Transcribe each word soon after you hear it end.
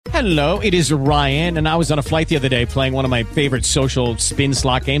Hello, it is Ryan, and I was on a flight the other day playing one of my favorite social spin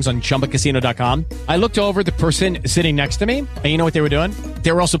slot games on ChumbaCasino.com. I looked over at the person sitting next to me, and you know what they were doing?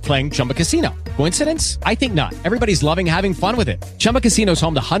 They were also playing Chumba Casino. Coincidence? I think not. Everybody's loving having fun with it. Chumba Casino is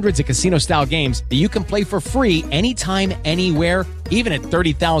home to hundreds of casino-style games that you can play for free anytime, anywhere, even at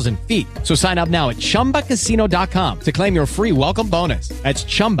 30,000 feet. So sign up now at ChumbaCasino.com to claim your free welcome bonus. That's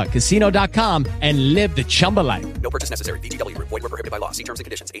ChumbaCasino.com and live the Chumba life. No purchase necessary. VGW. Void where prohibited by law. See terms and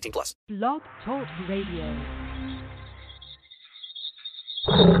conditions. 18 plus. Blog Talk Radio.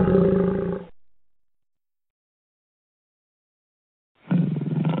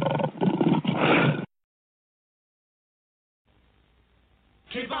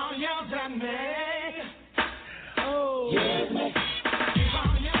 Keep on yelling at me. Oh, yeah, man. Keep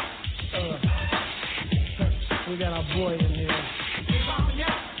on yelling. We got our boy in here. Keep on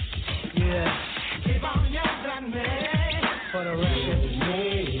yelling. Yeah. Keep on yelling at me. For the record.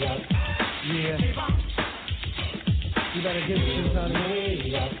 Yeah. Keep on. You better get this on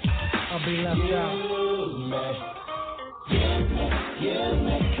me. I'll be left out. Yeah,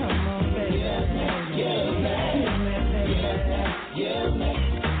 man. Come on, baby. Yeah, man. Yeah, man.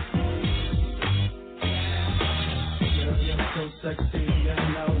 So sexy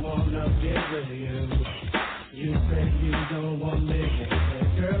and I wanna get with you. You say you don't want me,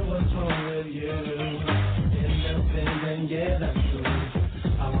 girl, what's wrong with you? Independent, yeah, that's true.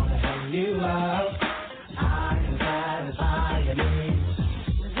 I wanna help you out. I can satisfy your needs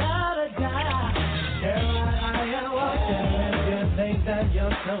without a doubt. Girl, I am watching if you think that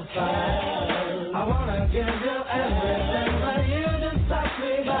you're so fine. I wanna give you everything, but you just pass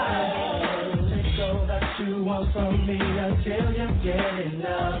me by. You want from me until you get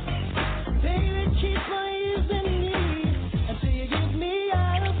enough. Baby, keep on using me until you give me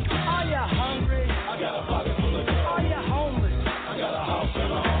up. Are you hungry? I got a pocket full of cash. Are you homeless? I got a house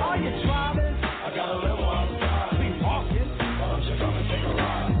and a home. Are you driving? I got a little outside. Be walking. Why don't you come and take a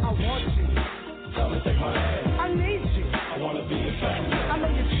ride? I want you. Come and take my hand. I need you. I want to be your friend. I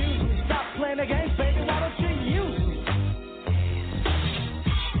know you choose me. Stop playing the games, baby. Why don't you use me?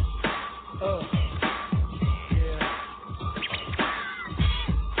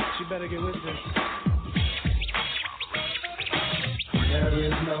 Better get with this. There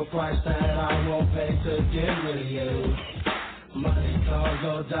is no price that I won't pay to get with you. Money, cars,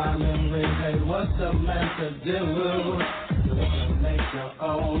 or diamond rings, hey, what's a man to do? You wanna make your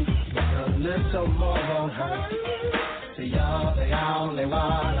own, but a little more won't hurt. See, you're the only one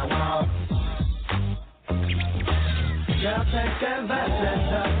I want. Girl, take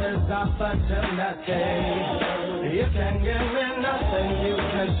advantage of this opportunity. You can give me nothing, you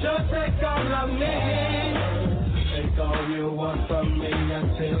can sure take all of me. Take all you want from me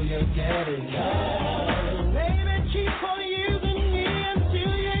until you get enough. Baby, keep on using me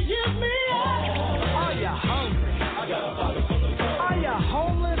until you give me up. Are you hungry? I got a pocket full of gold. Are you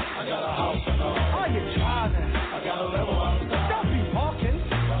homeless? I got a house and home. Are you driving? I got a level outside. Don't be walking.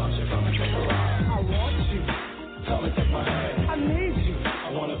 Why don't you come and take a ride? I want you. Come and take my hand. I need you.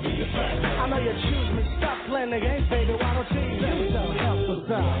 I want to be your friend. I know you choose me. Stop playing the games, baby. Why don't you use some help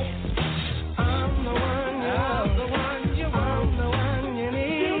us out? I'm the one you want. The one you want. I'm the one you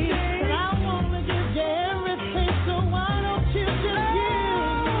need. But I want to give you everything, so why don't you just use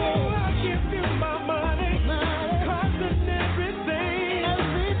me? I'll give you my money, cars and everything.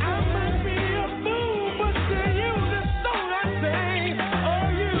 I might be a fool, but to you, that's all I say. Oh,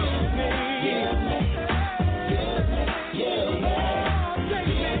 use me. Use me. Use me. Use me.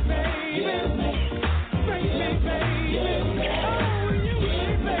 Take me, baby. Take me, baby.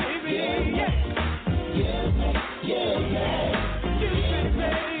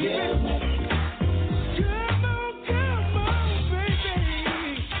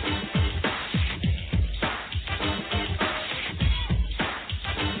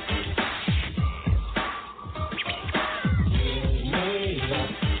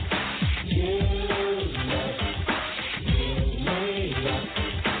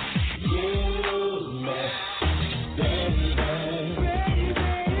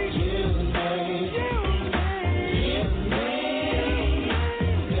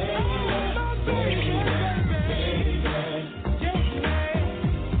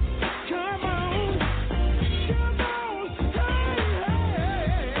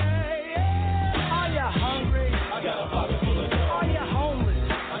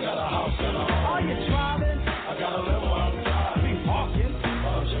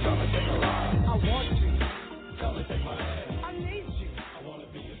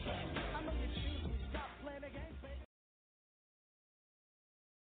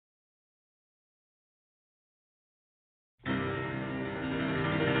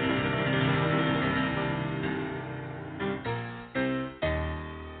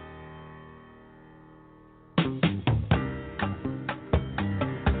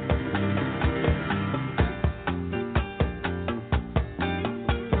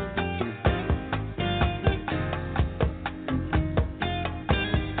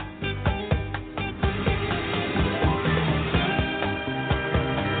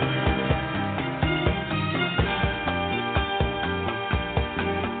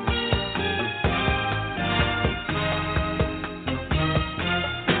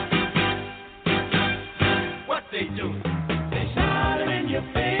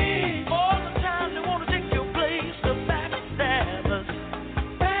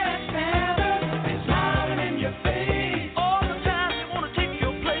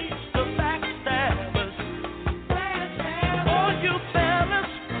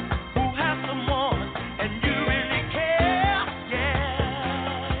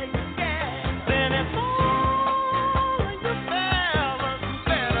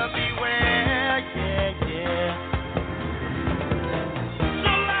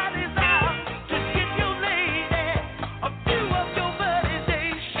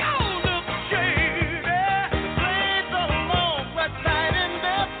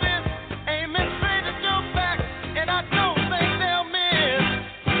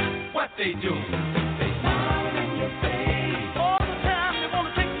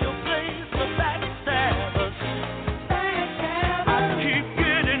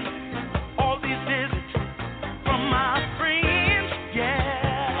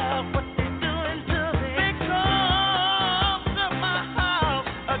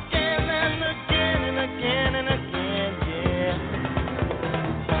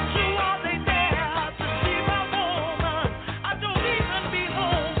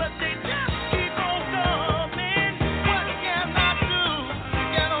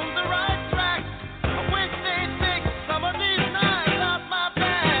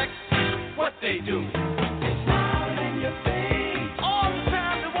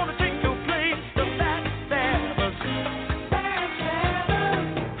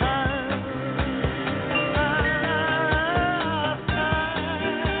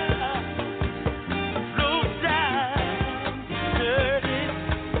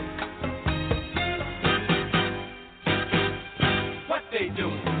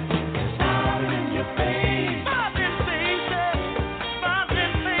 doing? Smiling your face.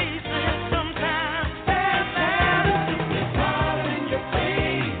 Smiling faces sometimes. Batman, smiling your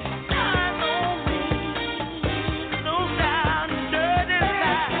face. I don't mean no down dirty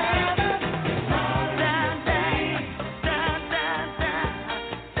side.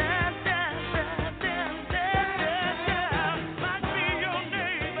 Might be your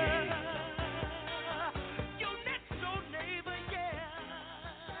neighbor, your next door neighbor, yeah.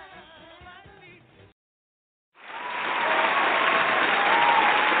 Might be.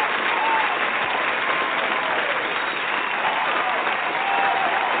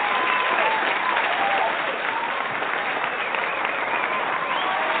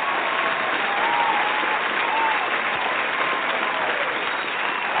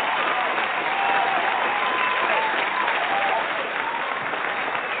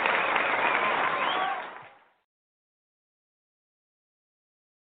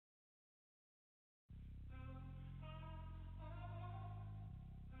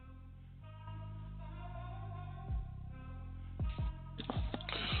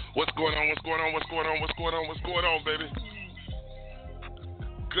 What's going on, baby?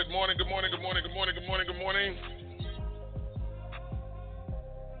 Good morning.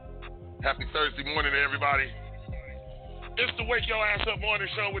 Happy Thursday morning to everybody. It's the Wake Your Ass Up Morning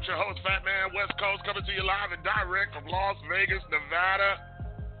Show with your host, Fat Man West Coast, coming to you live and direct from Las Vegas, Nevada.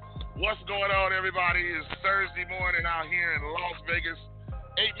 What's going on, everybody? It's Thursday morning out here in Las Vegas.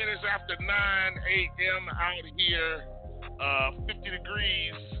 8 minutes after 9 a.m. out here. 50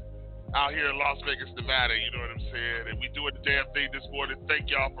 degrees out here in Las Vegas, Nevada, you know what I'm saying? And we doing the damn thing this morning. Thank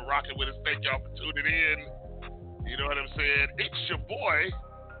y'all for rocking with us. Thank y'all for tuning in. You know what I'm saying? It's your boy,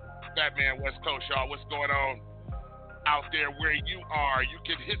 Batman West Coast, y'all. What's going on out there where you are? You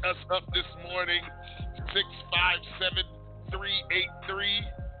can hit us up this morning,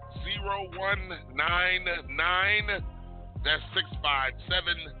 657-383-0199. That's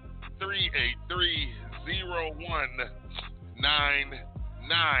 657-383-0199.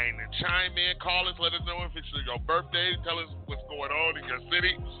 Chime in, call us, let us know if it's your birthday, tell us what's going on in your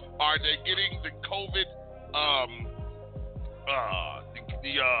city. Are they getting the COVID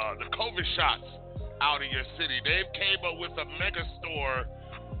the COVID shots out of your city? They've came up with a mega store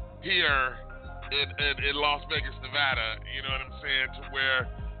here in Las Vegas, Nevada, you know what I'm saying, to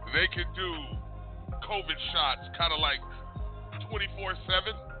where they can do COVID shots kind of like 24/7.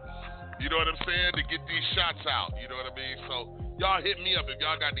 You know what I'm saying? To get these shots out. You know what I mean? So y'all hit me up if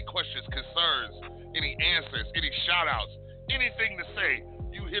y'all got any questions, concerns, any answers, any shout outs, anything to say.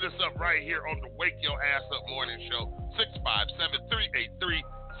 You hit us up right here on the Wake Your Ass Up Morning Show.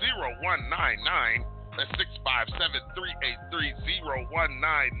 657-383-0199. That's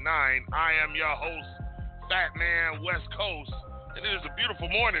 657-383-0199. I am your host, Fat Man West Coast. And it is a beautiful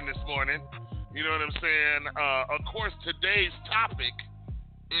morning this morning. You know what I'm saying? Of course, today's topic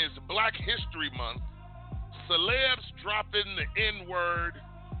is Black History Month. Celebs dropping the N-word.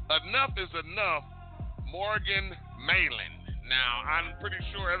 Enough is enough. Morgan Mallen. Now, I'm pretty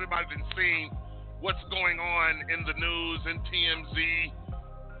sure everybody's been seeing what's going on in the news, in TMZ,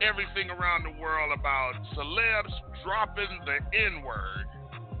 everything around the world about celebs dropping the N-word.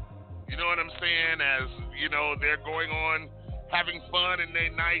 You know what I'm saying? As, you know, they're going on having fun in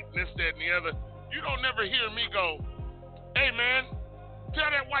their night, this, that, and the other. You don't never hear me go, hey, man, tell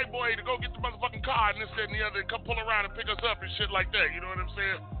that white boy to go get the motherfucking car and this, that, and the other and come pull around and pick us up and shit like that. You know what I'm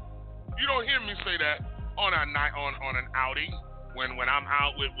saying? You don't hear me say that on a night, on an outing when I'm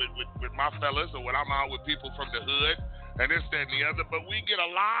out with my fellas or when I'm out with people from the hood and this, that, and the other. But we get a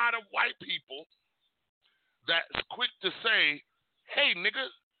lot of white people that's quick to say, hey, nigga,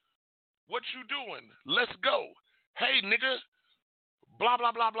 what you doing? Let's go. Hey, nigga, blah,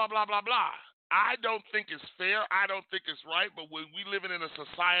 blah, blah, blah, blah, blah, blah. I don't think it's fair. I don't think it's right. But when we living in a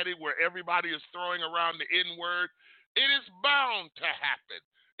society where everybody is throwing around the N-word, it is bound to happen.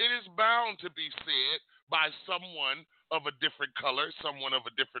 It is bound to be said by someone of a different color, someone of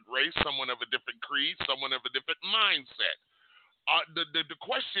a different race, someone of a different creed, someone of a different mindset. The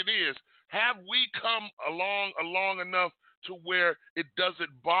question is, have we come along enough to where it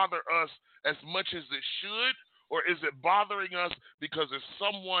doesn't bother us as much as it should? Or is it bothering us because it's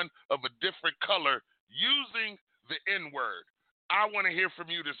someone of a different color using the N-word? I want to hear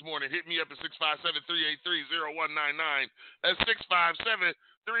from you this morning. Hit me up at 657-383-0199. That's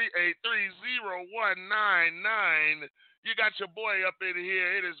 657-383-0199. You got your boy up in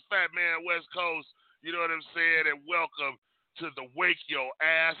here. It is Fat Man West Coast. You know what I'm saying? And welcome to the Wake Your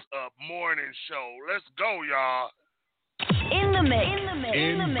Ass Up Morning Show. Let's go, y'all. In the mix.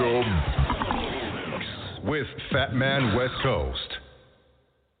 With Fat Man West Coast.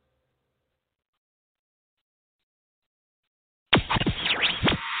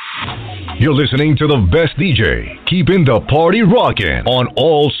 You're listening to the best DJ, keeping the party rocking on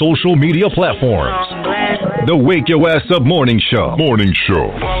all social media platforms. The Wake Your Ass Up Morning Show. Morning Show.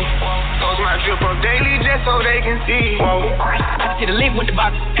 My drip up daily just so they can see. Whoa. I see the link with the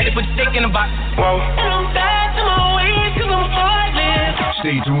box, had to put the stick in the box. Whoa. And I'm back to my ways cause I'm heartless.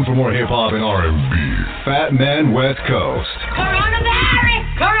 Stay tuned for more hip hop and R&B. Fat Man West Coast. Coronavirus!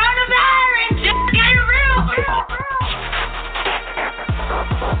 Coronavirus! Just get real!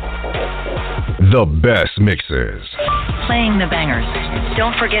 The best mixes. Playing the bangers.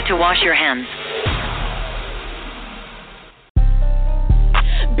 Don't forget to wash your hands.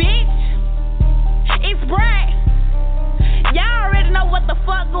 Bitch, it's Brad. Y'all already know what the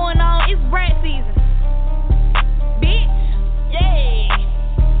fuck going on. It's Brad season. Bitch, yeah.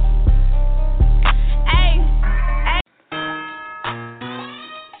 Hey,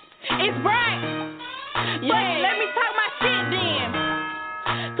 it's Brad. Yeah, let me talk my shit then.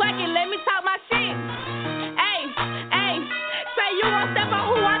 Fuck it, let me talk my shit. Hey, say you won't step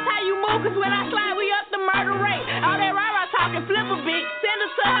on who, watch how you move, cause when I slide, we up the murder rate. All that rah-rah talking, flip a bitch, send her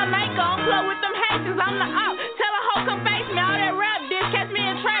to her maker, I'm flow with them haters, I'm the out. Tell her hoe come face me, all that rap dish, catch me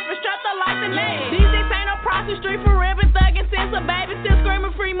in traffic, strapped up like the name. These dicks ain't no prostitute, street for ribbon, thuggin' since a baby, still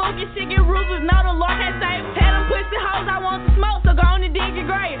screaming free move, your shit get ruthless, know the Lord has saved. Tell them pussy hoes I want to smoke, so go on and dig your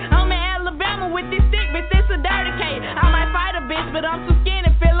grave. I'm in Alabama with this stick, bitch, this a dirty cake. I might fight a bitch, but I'm too skinny,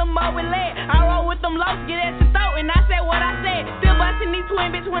 fill them up with lead. I roll with them lows, get at your throat, and I said what I said. Still bustin' these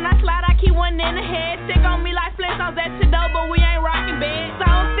twin bitch when I slide, I keep one in the head. Stick on me like Flintstones at your door, but we ain't rockin' bed. So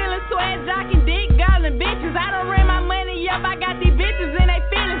I'm stealing sweat, jockin' dick, gollin' bitches. I done ran my money up, I got these bitches in they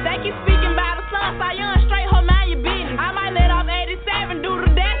feelings. They keep speaking by the sun, so young straight, hold mind your business. I might let off 87, do the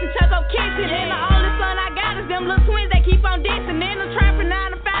dash and chuck up kitchen. And the only son I got is them little twins, they keep on dissing. In the trap for 9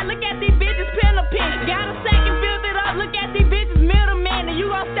 to 5, look at these bitches, pin a pin. Got a second, filled it up, look at these bitches, middleman. And you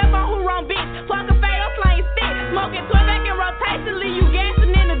gon' step on who wrong, bitch. Fuck a fade, I'm slaying stick. Smoking 12 back in rotation, leave you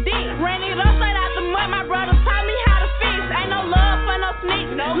gassing in the dick. Ran it up straight out the mud, my brother taught me how to fix. Ain't no love for no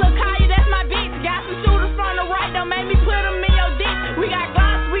snitch. Look, Kaya, that's my bitch. Got some shooters from the right, don't make me put them in your dick. We got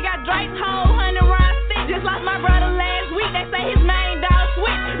Glocks, we got Drake's whole 100 round stick. Just lost my brother last week, they say his main dog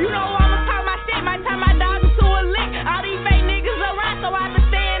switch. You know I'ma talk my shit, might turn my dog into a lick. All these fake niggas around, so I been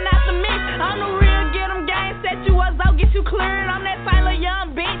staying out the mix. I'm the real, get them game, set you up, so get you cleared. I'm that silent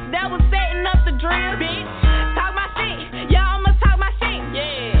young bitch that was setting up the drill, bitch. Talk my shit, yeah, I'ma talk my shit,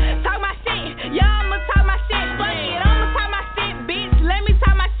 yeah. Talk my shit, yeah, I'ma talk my shit. Fuck it, I'ma talk my shit, bitch. Let me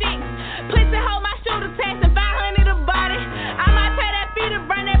talk my shit. Pussy hold my shooter test and 500 a body. I might pay that fee to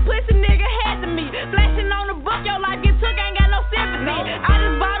burn that pussy nigga head to me. Flashing on the book, your life get took, ain't got no sympathy. I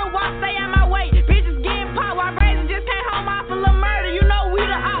just bought a watch, stay out my way. Bitches getting popped, while Razor just came home off a little murder. You know we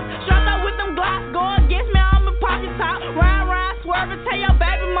the ops. Strapped up with them Glocks, go against me, I'ma pocket top. Round, swerving, tell your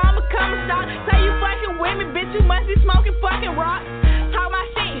baby mama come and stop. Say you fucking with me, bitch, you must be smoking fucking rocks. Talk my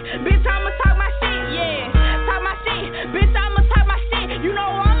shit, bitch, I'ma talk my shit, yeah. Talk my shit, bitch, I'ma talk my shit. You know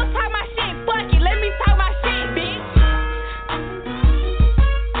I'ma talk my shit, fuck it, let me talk my shit, bitch.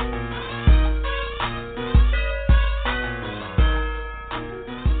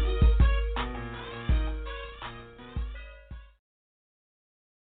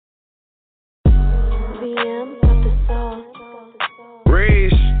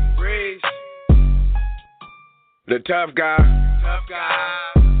 Reese, the tough guy.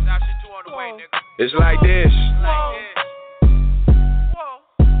 It's like this.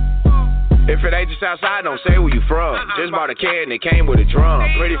 If it ain't just outside, don't say where you from. Just bought a can and it came with a drum.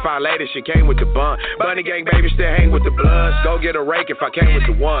 Pretty fine lady, she came with the bun. Bunny gang baby still hang with the bloods. Go get a rake if I came with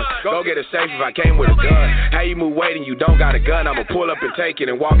the ones. Go get a safe if I came with a gun. How you move weight and you don't got a gun? I'ma pull up and take it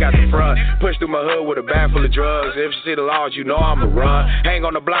and walk out the front. Push through my hood with a bag full of drugs. If you see the laws, you know I'ma run. Hang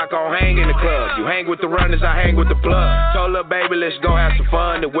on the block, I don't hang in the club. You hang with the runners, I hang with the plug. Told little baby, let's go have some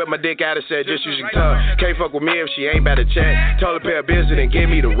fun. Then whip my dick out and said, just use your tongue. Can't fuck with me if she ain't about to check. Told her pay a business and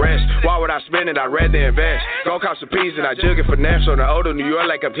give me the rest. Why would I spend it? I'd rather invest. Go cop some peas and I jug it for finesse. On the older New York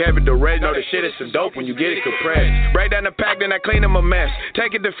like I'm having the red. Know the shit is some dope when you get it compressed. Break down the pack, then I clean him a mess.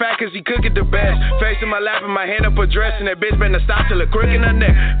 Take it to fat cause he cook it the best. Face in my lap and my hand up a dress. And that bitch been to stop till a crook in her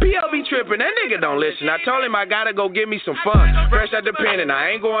neck. P.O. be tripping, that nigga don't listen. I told him I gotta go get me some fun. Fresh out the pen and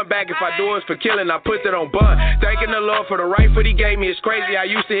I ain't going back. If I do it for killing, I put that on bun. Thanking the Lord for the right foot he gave me. It's crazy, I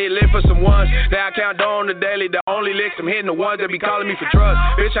used to hit lit for some ones. Now I count down on the daily. The only licks I'm hitting the ones that be calling me for drugs.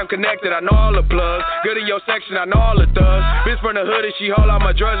 Bitch, I'm connected, I know all the plugs. Good in your section, I know all the thugs. Bitch from the hood and she hold all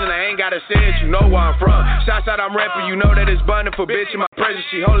my drugs. And I ain't gotta say it, you know where I'm from. Shots out, I'm rapping, you know that it's burning. For bitch in my presence,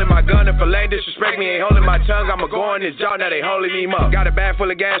 she holding my gun. If a lane disrespect me, ain't holding my tongue. I'ma go on this jaw, now they holding him up. Got a bag full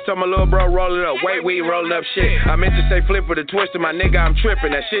of gas, told my little Little bro rolling up, weight weed rolling up shit. I meant to say flip with a twist of my nigga, I'm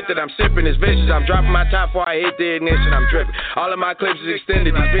tripping. That shit that I'm sipping is vicious. I'm dropping my top before I hit the ignition, I'm dripping. All of my clips is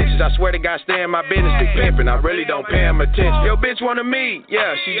extended, these bitches, I swear to God, stay in my business, big pimping. I really don't pay them attention. Yo, bitch wanted me,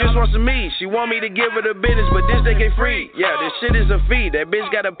 yeah, she just wants to me. She want me to give her the business, but this they get free. Yeah, this shit is a fee, that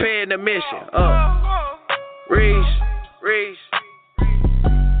bitch gotta pay an admission. Reese.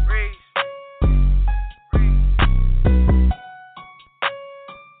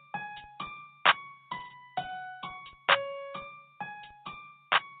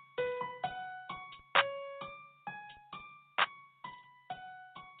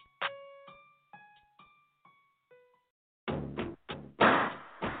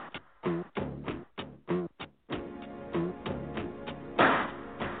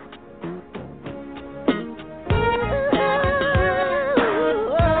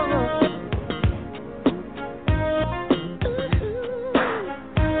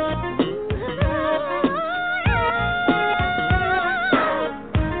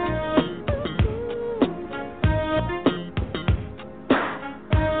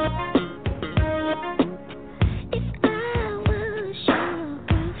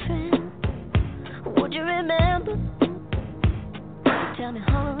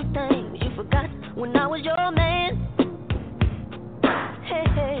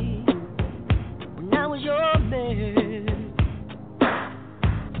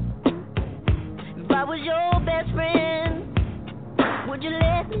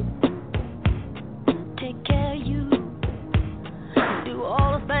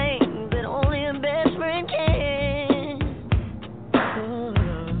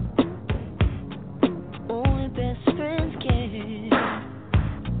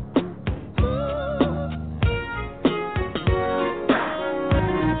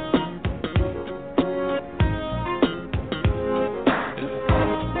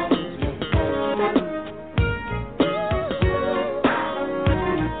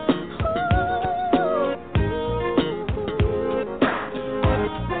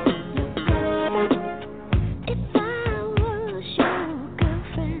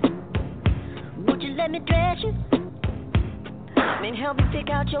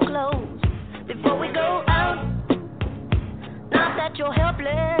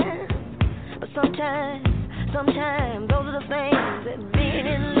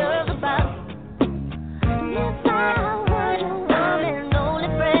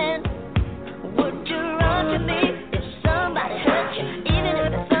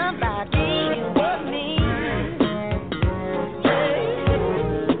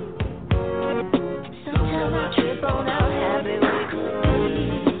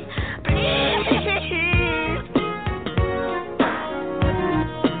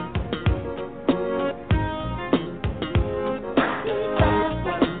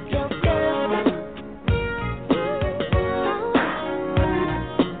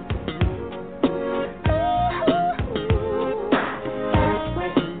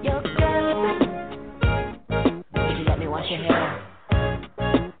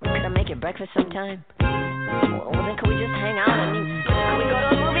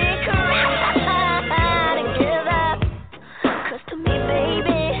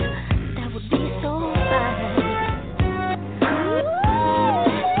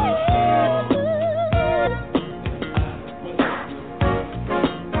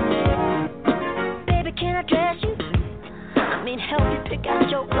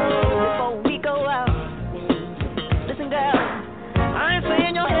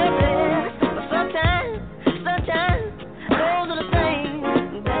 Sometimes, those are the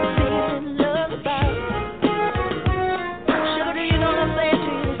things that seem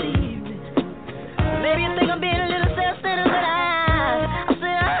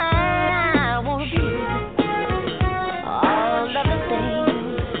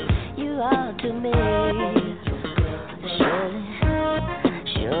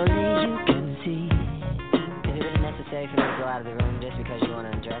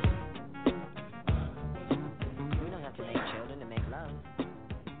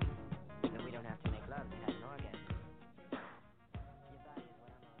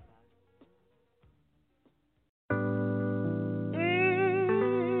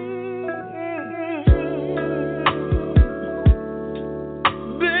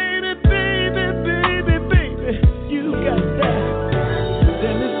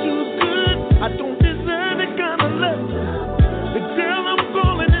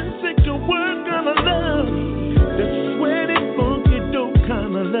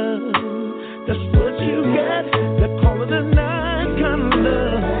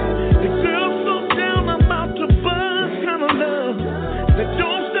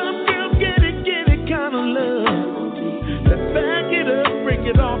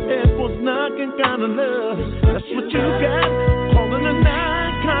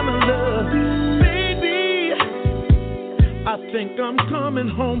I'm coming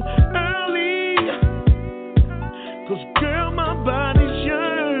home early. 'Cause girl, my body's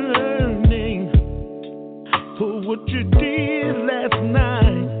yearning for what you did last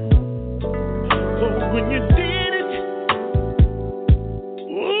night. For when you did it,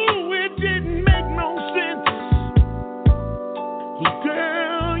 ooh, it didn't make no sense. 'Cause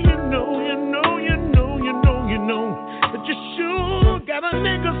girl, you know that you sure got a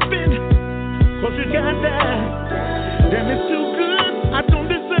nigga spin. 'Cause you got that, damn it's too good, I don't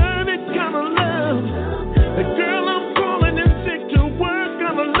deserve it kind of love. The girl I'm calling in sick to work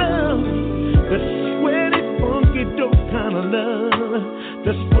kind of love. The sweaty, funky, dope kind of love.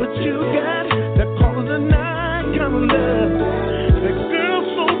 That's what you got, that call it a night kind of love. The girl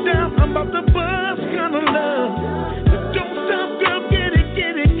so down, I'm about to bust kind of love. The don't stop, girl, get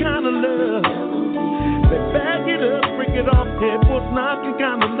it kind of love. They back it up, break it off, headboards knocking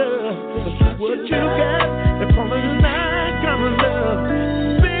kind of love. That's what you got, they call it a night kind of love.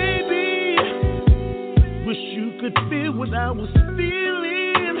 Baby, wish you could feel what I was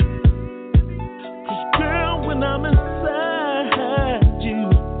feeling. 'Cause girl, when I'm inside you,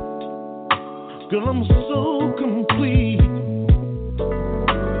 girl, I'm so complete.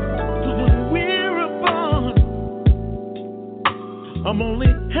 'Cause when we're apart, I'm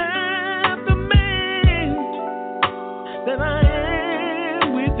only half the man that I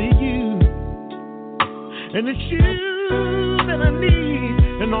am with you. And it's you that I need.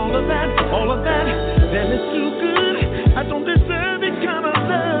 And all of that, damn it's too good, I don't deserve it kind of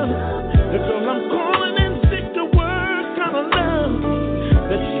love. The girl I'm calling in sick to work kind of love.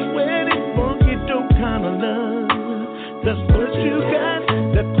 That sweaty, funky, dope kind of love. That's what you got,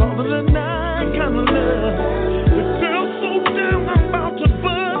 that call it a night kind of love. The girl so down, I'm about to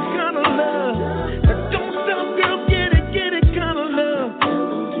buzz kind of love. That don't stop, girl, get it kind of love.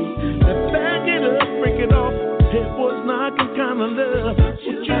 That back it up, break it off, headboards knocking kind of love.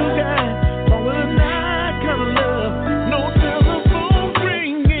 What you got, call it a night kind of love. No telephone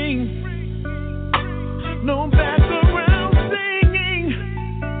ringing, no background singing.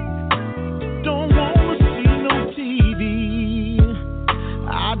 Don't wanna see no TV,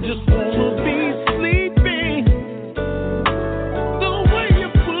 I just wanna be sleeping. The way you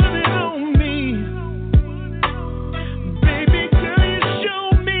put it on me, baby girl, you show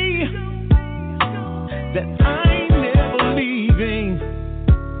me that I ain't never leaving.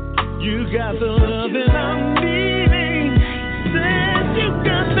 You got the love that I'm needing. Said you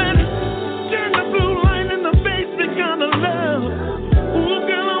got that, turn the blue light in the basement kind of love. Ooh,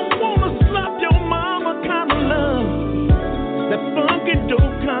 girl, I wanna slap your mama kind of love. That funky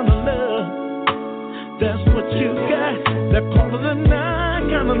dope kind of love. That's what you got, that call it a night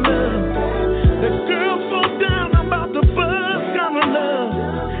kind of love. That girl so down, I'm about to buzz kind of love.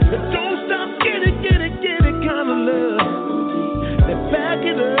 That don't stop, get it kind of love. That back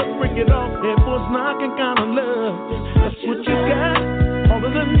it up, break it off, headboards knocking kind of love. That's what you got, call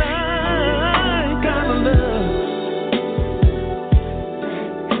it a night kind of love.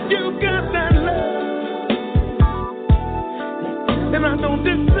 You got that love, and I don't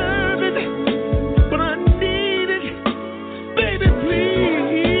deserve it, but I need it, baby,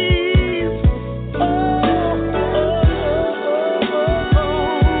 please.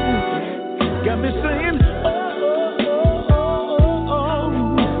 Got me saying,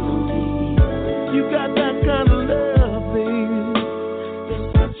 you got that kind of love, baby. That's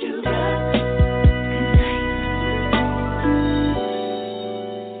what you got.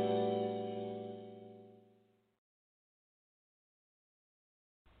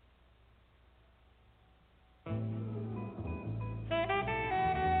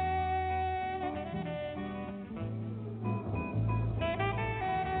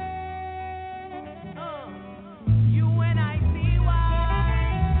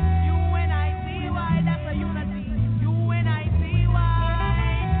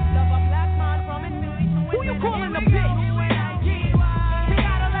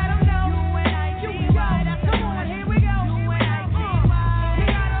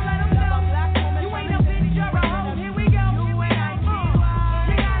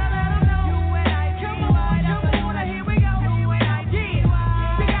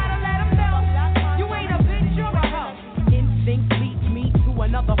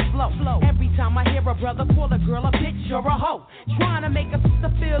 Brother, call a girl a bitch or a hoe. Trying to make a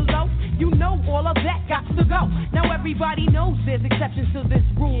sister feel low. You know all of that got to go. Now everybody knows there's exceptions to this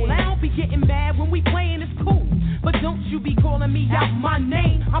rule. I don't be getting mad when we playing, it's cool. But don't you be calling me out my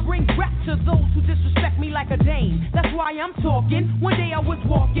name. I bring rap to those who disrespect me like a dame. That's why I'm talking. One day I was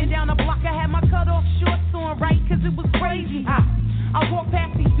walking down the block. I had my cut off shorts on right, cause it was crazy hot. I walked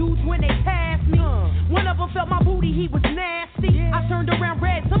past these dudes when they passed me. One of them felt my booty, he was nasty. I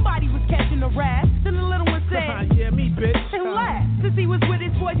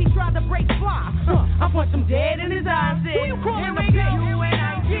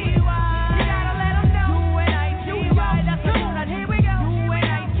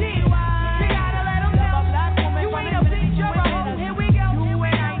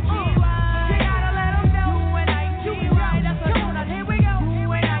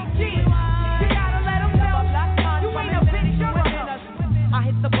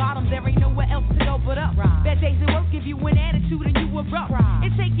rough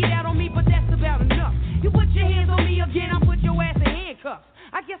and take it out on me, but that's about enough. You put your hands on me again, I'll put your ass in handcuffs.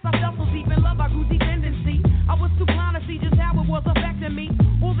 I guess I fell so deep in love, I grew dependency. I was too blind to see just how it was affecting me.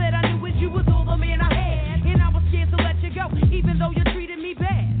 All that I knew was you was all the man I had, and I was scared to let you go, even though you treated me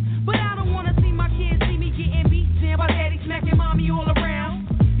bad. But I don't wanna see my kids see me getting beat down by daddy smacking mommy all around.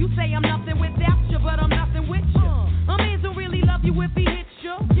 You say I'm nothing without you, but I'm nothing with you. A man don't really love you if he hits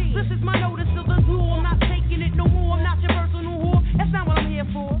you. This is my notice to the door. I'm not taking it no more. I'm not your personal whore. That's not what I'm here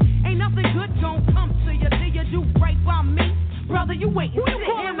for. Ain't nothing good gon' come to you till you do right by me. Brother, you wait and sit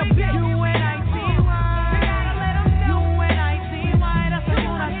in the bed. You and I see why. You gotta let them know. You and I see why. That's the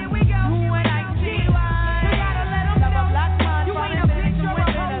one. Here we go. You and I see why. You gotta let them know. You ain't a bitch or a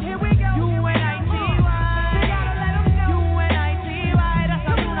hoe. Here we go. You and I see why. You gotta let them know. You and I see why. That's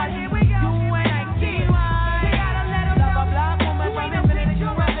the one. Here we go. You and I see why. You gotta let them know. You ain't a bitch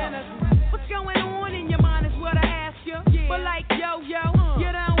or a hoe. What's going on in your mind is what I ask you. But like yo, you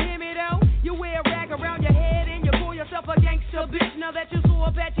don't hear me though. You wear a rag around your head and you call yourself a gangster bitch. Now that you saw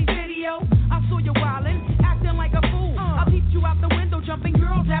Apache's video, I saw you wildin', acting like a fool. I peeped you out the window, jumping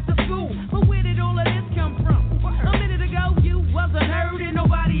girls after school. But where did all of this come from? A minute ago you wasn't heard and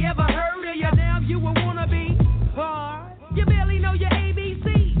nobody ever heard of you. Now you a wannabe. You barely know your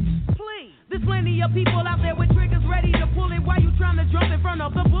ABCs. Please, there's plenty of people out there with triggers ready to pull it while you trying to jump in front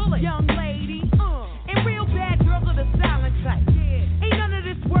of the bullet. Young lady, and real bad girls are the silent type. Ain't none of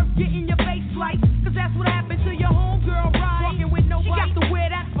this worth getting your face sliced, cause that's what happened to your homegirl, right? Walking with no wife. She got to wear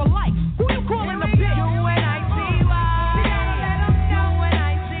that for life. Who you calling a bitch? You and I see why. You gotta let them know. You and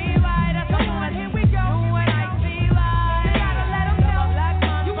I see why. That's the one. Here we go. You and I see why. You gotta let them know.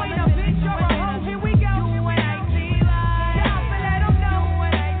 You ain't a bitch or a hoe. Here we go. You and I see why. You gotta let them know. You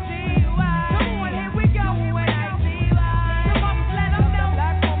and I see why. Come on, here we go. You and I see why. Come on, let them know.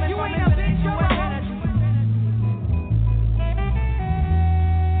 You ain't a bitch or a hoe.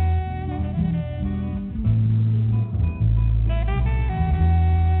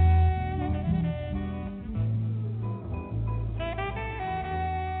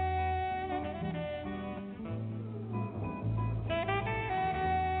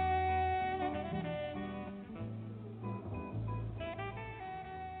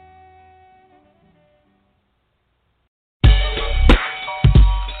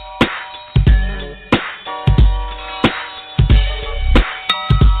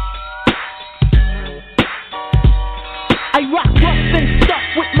 I rock rough and stuff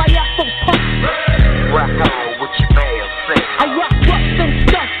with my Afro punk. Rock on with your man, say. I rock rough and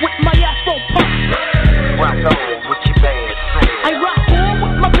stuff with my Afro punk. Rock on with your man, say. I rock on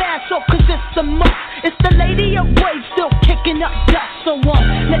with my bass off cause it's a must. It's the lady of rage still kicking up dust. So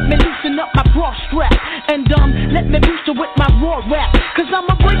let me loosen up my bra strap. And let me boost it with my raw rap. Cause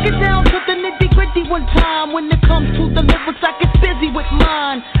I'ma break it down to the nitty gritty one time. When it comes to the lyrics I get busy with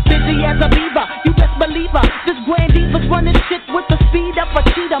mine. Busy as a beaver, you best believe her. This grand diva's running shit with the speed of a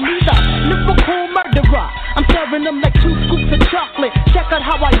cheetah meter. Lyrical murderer, I'm serving them like 2 scoops of chocolate. Check out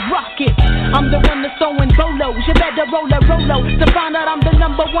how I rock it. I'm the one that's throwing bolos. You better roll a Rolo to find out I'm the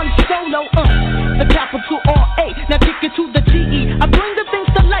 #1 solo. The capital R-A, now kick it to the G-E. I bring the things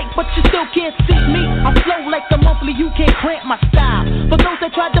to light, but you still can't see me. I flow like the monthly, you can't cramp my style. For those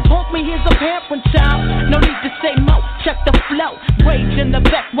that tried to punk me, here's a parent child. No need to say mo, check the flow. Rage in the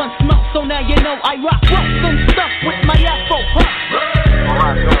back, one smoke, so now you know I rock rough and stuff with my Afro punk.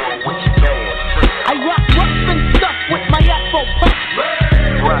 Rock on with your man, say. I rock rough and stuff with my Afro punk.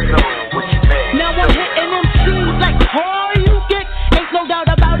 Rock on with your man. Now I'm hitting them shoes like hard you get. Ain't no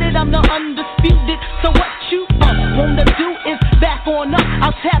doubt about it, I'm the undisputed. So what you wanna do is back on up.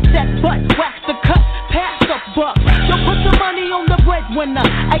 I'll tap that butt, wax the cut, pass the buck. So put the money on the breadwinner.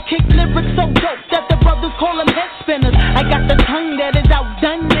 I kick lyrics so dope that the brothers call them head spinners. I got the tongue that is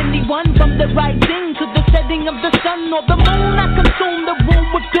outdone anyone. From the rising to the setting of the sun or the moon, I consume the room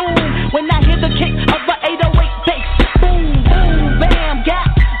with doom. When I hear the kick of the 808 bass, boom, boom, bam, god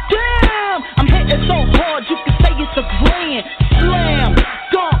damn. I'm hitting so hard you can say it's a grand slam.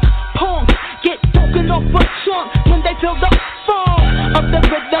 Dunk, punk, get broken off a chunk when they feel the funk of the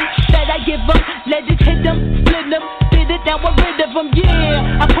rhythm that I give them. Let it hit them, split them, spit it, now we're rid of them.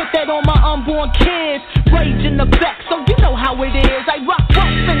 Yeah, I put that on my unborn kids. Rage in the back, so you know how it is. I rock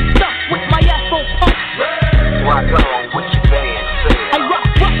rough and stuff with my Afro punk. Rock on with your man, say. I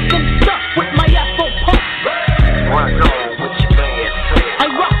rock rough and stuff with my Afro punk. Rock on with your man, say. I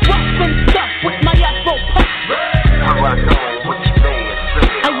rock rough and stuff with my Afro punk. I rock on with your man, say.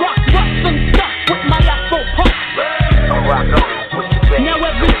 I rock rough and stuff with my Afro punk. I rock on with your man. Now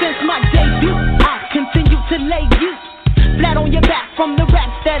ever since my debut, I continue to lay you flat on your back from the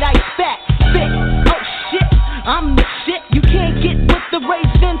raps that I spit. Oh shit, I'm the shit. You can't get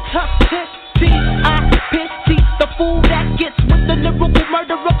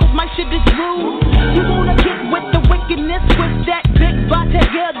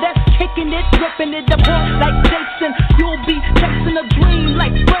it, ripping it apart like Jason. You'll be chasing a dream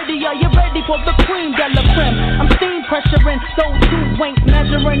like Freddy. Are you ready for the cream de la creme? I'm steam pressuring those who ain't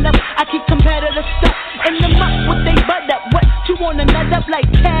measuring up. I keep competitive stuff in the muck with they butt up. What you wanna nut up like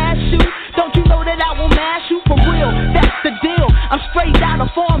cashew? Don't you know that I will mash you for real? That's the deal. I'm straight out of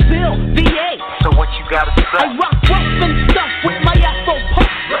Farmville, VA. So what you gotta say? I rock rough and stuff with my Afro puff.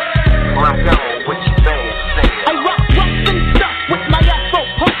 Rock on, what you saying? I rock rough and stuff with my Afro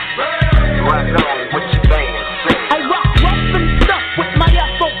puff. Rock on, what you saying? I rock rough and stuff with my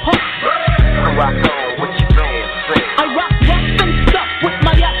Afro puff. Rock on, what you saying? I rock rough and stuff with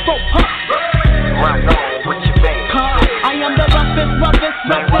my Afro puff. Rock on, what you saying? I am the roughest.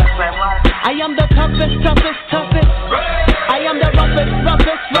 I am the toughest. I am the roughest.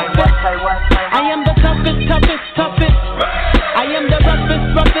 I am the toughest. I am the roughest.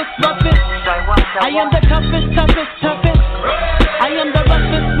 I am the toughest. I am the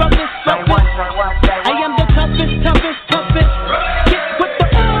roughest. I am the toughest. Get with the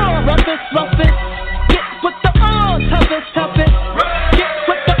roughest. Get with the toughest. Get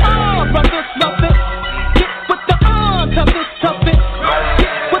with the roughest. Get with the toughest. Get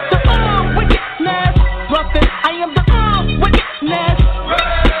with the wickedness. Roughest. I am the wickedness.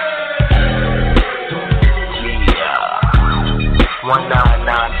 Yeah.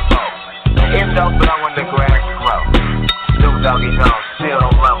 1994. The endo blow in the grass grow. Snoop Doggy Dogg still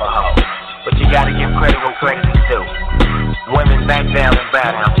don't love a hoe. But you gotta give credit where credit is due. Women back down and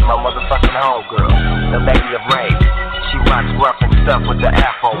bow down to my motherfucking homegirl, the lady of rage. She rocks rough and stuff with the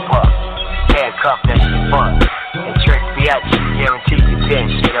Afro puff. Handcuffed that she fuck. And Trick Fiat, she guaranteed to tear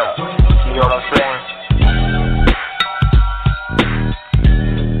shit up. You know what I'm saying?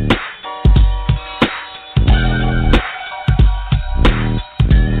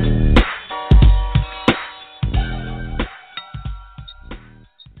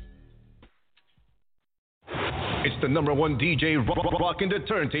 It's the number one DJ rocking the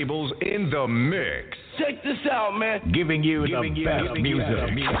turntables in the mix. Check this out, man. Giving you the best music.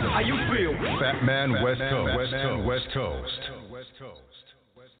 How you feel? Fat Man West Coast.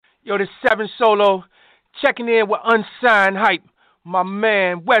 Yo, this 7 Solo checking in with Unsigned Hype. My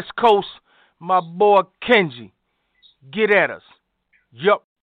man, West Coast, my boy Kenji. Get at us. Yup.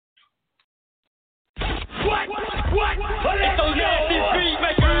 What? It's those nasty beat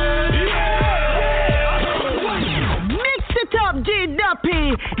makers. Mix it up, G-Duppy.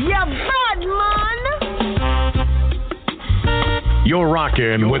 Ya bad man. You're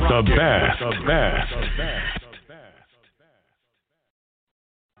rocking with the best.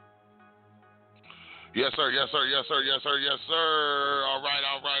 Yes, sir. All right.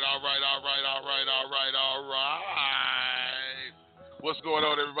 What's going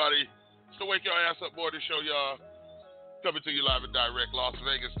on, everybody? It's the Wake Your Ass Up Morning Show, y'all. Coming to you live and direct, Las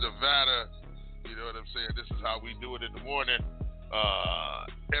Vegas, Nevada. You know what I'm saying? This is how we do it in the morning.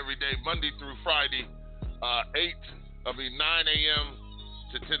 Every day, Monday through Friday, 9 a.m.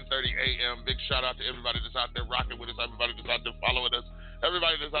 to 10:30 a.m. Big shout out to everybody that's out there rocking with us, everybody that's out there following us,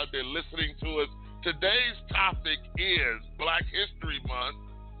 everybody that's out there listening to us. Today's topic is Black History Month.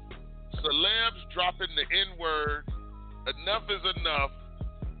 Celebs dropping the N-word. Enough is enough.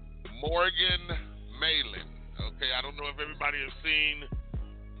 Morgan Mallen. Okay, I don't know if everybody has seen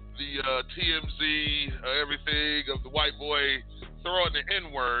the TMZ, everything of the white boy throwing the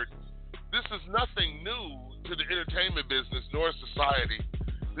N-word. This is nothing new to the entertainment business nor society.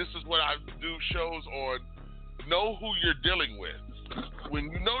 This is what I do shows on. Know who you're dealing with. When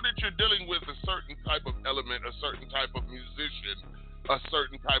you know that you're dealing with a certain type of element, a certain type of musician, a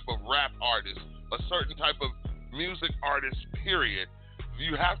certain type of rap artist, a certain type of music artist, period,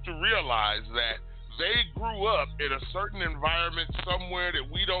 you have to realize that they grew up in a certain environment somewhere that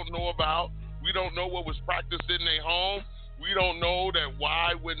we don't know about. We don't know what was practiced in their home. We don't know that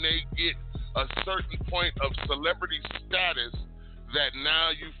why when they get a certain point of celebrity status that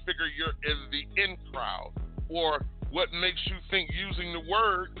now you figure you're in the in crowd, or what makes you think using the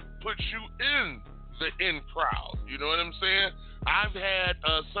word puts you in the in crowd. You know what I'm saying? I've had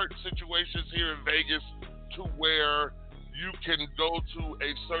certain situations here in Vegas to where you can go to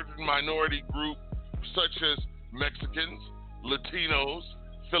a certain minority group such as Mexicans, Latinos,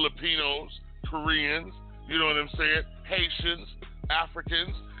 Filipinos, Koreans, you know what I'm saying, Haitians,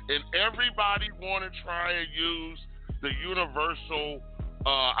 Africans, and everybody want to try and use the universal,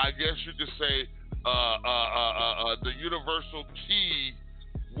 I guess you could say, the universal key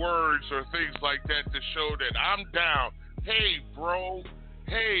words or things like that to show that I'm down. Hey, bro.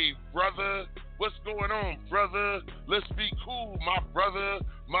 Hey, brother. What's going on, brother? Let's be cool, my brother,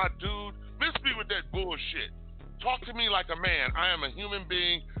 my dude. Miss me with that bullshit. Talk to me like a man. I am a human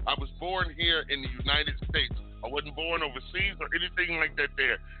being. I was born here in the United States. I wasn't born overseas or anything like that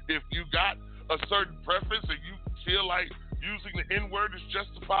there. If you got a certain preference and you feel like using the N-word is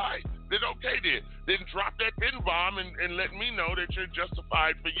justified, then okay then. Then drop that N-bomb and let me know that you're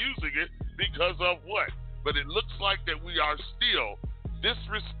justified for using it because of what? But it looks like that we are still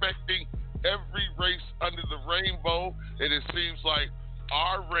disrespecting every race under the rainbow, and it seems like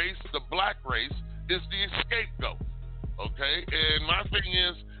our race, the black race, is the scapegoat. Okay? And my thing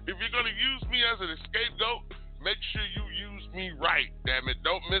is, if you're going to use me as an scapegoat, make sure you use me right, damn it.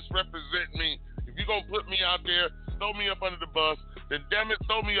 Don't misrepresent me. If you're going to put me out there, throw me up under the bus, then damn it,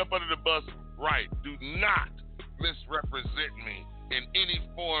 throw me up under the bus right. Do not misrepresent me in any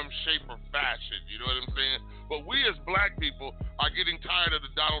form, shape, or fashion. You know what I'm saying? But we as black people are getting tired of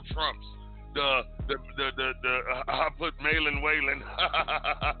the Donald Trumps. I put Mallen Whalen.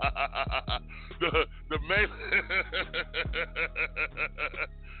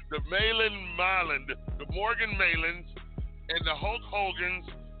 the Mallen Mallen, the Morgan Mallens, and the Hulk Hogans,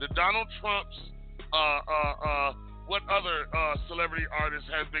 the Donald Trumps, what other celebrity artists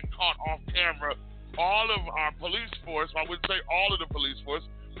have been caught off camera? All of our police force, I wouldn't say all of the police force,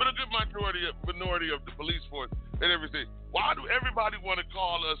 but a good minority of the police force and everything. Why do everybody want to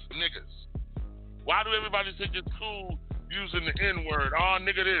call us niggas? Why do everybody think it's cool using the N-word? Oh,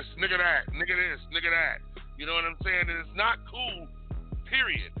 nigga this, nigga that, nigga this, nigga that. You know what I'm saying? And it's not cool,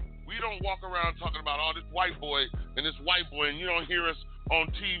 period. We don't walk around talking about all this white boy and this white boy, and you don't hear us on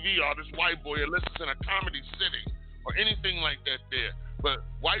TV, all this white boy, unless it's in a comedy sitting or anything like that there. But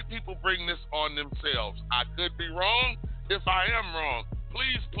white people bring this on themselves. I could be wrong. If I am wrong,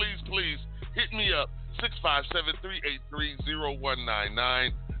 please, please, please hit me up.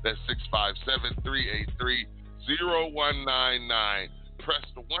 657-383-0199. That's 657-383-0199. Press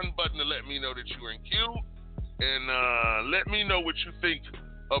the one button to let me know that you're in queue. And let me know what you think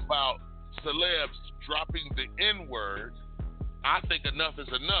about celebs dropping the N-word. I think enough is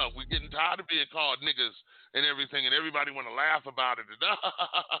enough. We're getting tired of being called niggas and everything, and everybody want to laugh about it.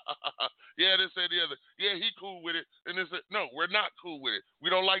 Yeah, they say the other. Yeah, he cool with it. And they say, no, we're not cool with it. We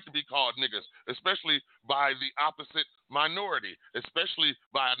don't like to be called niggas, especially by the opposite minority, especially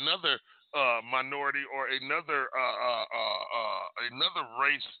by another minority or another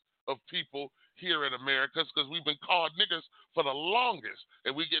race of people here in America, because we've been called niggas for the longest,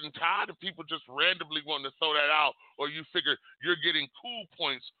 and we're getting tired of people just randomly wanting to throw that out, or you figure you're getting cool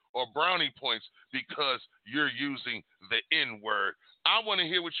points or brownie points because you're using the N-word. I want to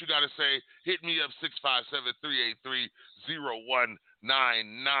hear what you got to say. Hit me up,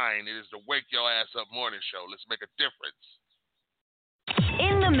 657-383-0199. It is the Wake Your Ass Up Morning Show. Let's make a difference.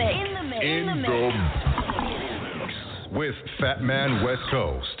 In the mix. In the mix. With Fat Man West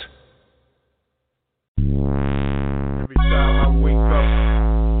Coast. Every time I wake up,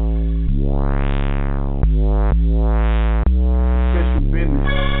 special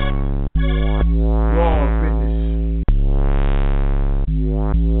business, raw business,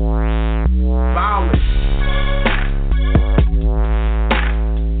 violence.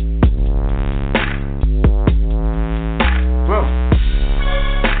 Well,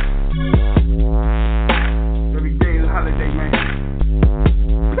 every day is a holiday, man.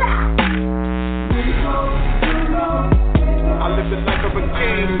 I live the life of a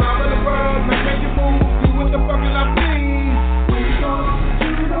king. Travel the world, man, make it move. Do what the fuck I please.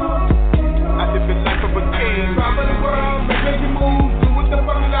 I live the life of a king. Travel the world, man, make it move. Do what the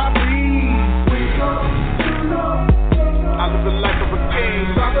fuck I please. I live the life of a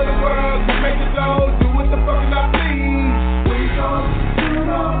king. Travel the world, man, make it go. Do what the fuck I please.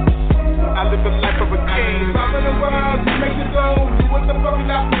 I live the life of a king. Travel the world, man, make it go. Do what the fuck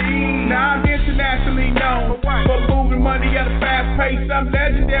I please. Now I'm internationally known for moving money at a fast pace. I'm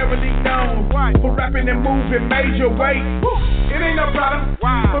legendarily known for rapping and moving major weight. It ain't no problem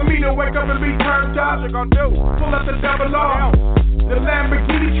for me to wake up and be turned up. Pull up the double R, the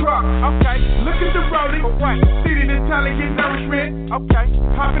Lamborghini truck. Okay, look at the rolling. City the talent get nourishment. Okay,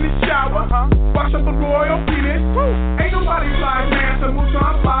 hop in the shower, wash up a royal penis. Ain't nobody fly, man. So move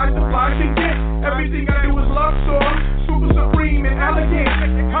on, fly to get. Everything I do is Luxor, super supreme and elegant.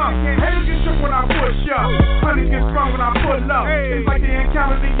 Haters get shook when I push up. Honeys get strong when I pull up. It's like they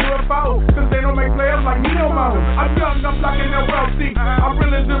encounter the UFO, cause they don't make players like me no more. I'm young, I'm blocking the wealthy. I'm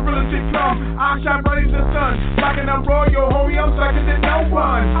real as the real as it come. I shine bright as the sun. Blocking the royal, homie, I'm second to no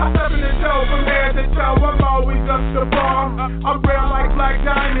one. I step in the dough from head to toe. I'm always up to bar. I'm real like black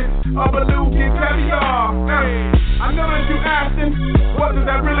diamonds. A balloon get caviar. I know that you asking, what does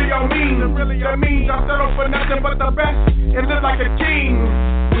that really all mean? That means I settle for nothing but the best and live like a king.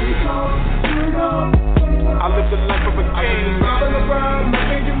 I live the life of a king. Travel the world,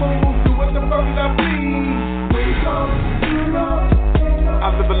 making you move, do what the fuck I please. I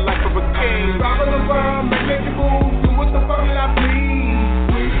live the life of a king. Travel the world, making you move, do what the fuck I please.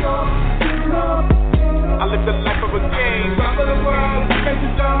 I live the life of a king. Travel the world, make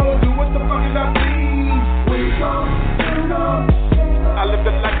you know, do what the fuck I please. I live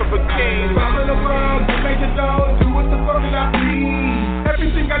the life of a king. Travel the world, make you know, do what the fuck I please.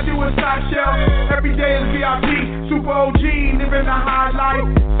 Everything I do is top shelf. Every day is VIP. Super OG, living a high life.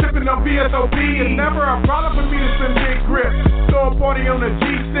 Sipping on VSOP. It's never a problem for me to spend big grip. Throw a party on the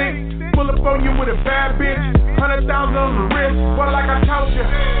G6. Pull up on you with a bad bitch. 100,000 on the wrist. Well, like I told you,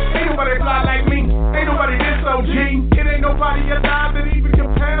 ain't nobody fly like me. Ain't nobody this OG. It ain't nobody alive that even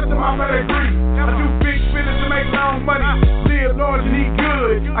compares to my pedigree. I do big business to make long money. Live large and eat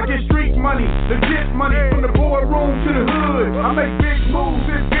good. I get street money, legit money. From the boardroom to the hood. I make big moves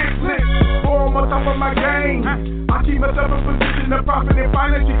and big licks. Pour on top of my game. I keep myself in position to profit and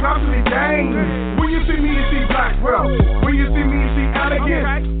financially constantly gain. When you see me, you see black wealth. When you see me, you see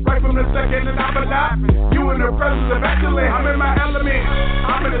elegance. Right from the second and I'm a lot. You in the presence of excellence. I'm in my element.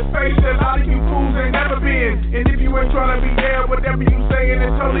 I'm in a space that a lot of you fools ain't never been. And if you ain't trying to be there, whatever you saying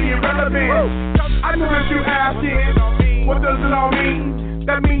is totally irrelevant. I know that you asking, what does it all mean?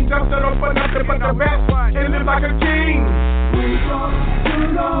 That means I'm settled for nothing but the best and live like a king.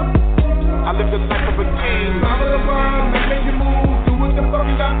 I live the life of a king. Travel the world, make you move, do what the fuck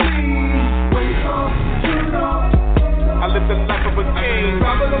I please. I live the life of a king.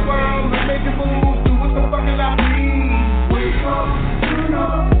 Travel the world, make you move, do what the fuck I please.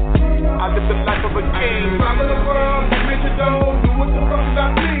 I live the life of a king. Travel the world, make you know, do what the fuck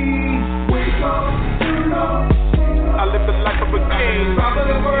I please. I live the life of a king. Travel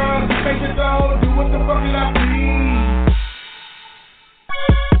the world, make you know, do what the fuck I please.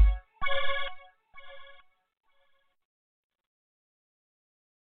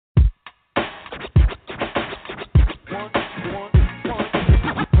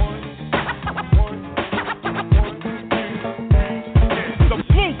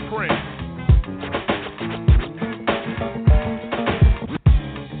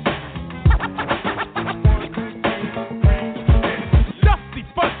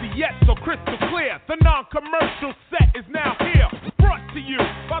 The non-commercial set is now here, brought to you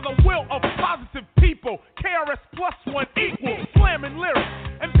by the will of positive people. KRS Plus One equal, slamming lyrics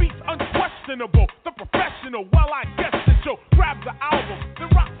and beats unquestionable. The professional, while I guess that you'll grab the album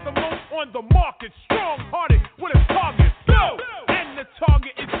that rocks the most on the market. Strong-hearted with a target, go! And the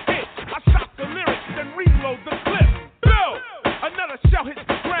target is hit. I shot the lyrics, then reload the clip. Bill! Another shell hits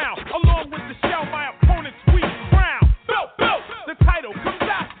the ground, along with the shell my opponent's weak crown. Bill! The title comes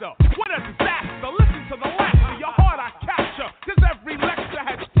after. What a disaster! Listen to the laughter, your heart I capture. Cause every lecture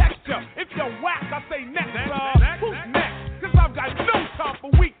has texture. If you're whack, I say next, who's next? Cause I've got no time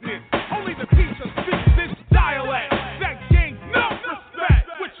for weakness. Only the teacher speaks this dialect. That gains no respect,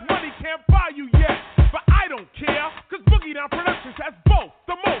 which money can't buy you yet. But I don't care, cause Boogie Down Productions has both.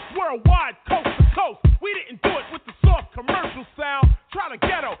 The most worldwide, coast to coast. We didn't do it with the soft commercial sound. Try to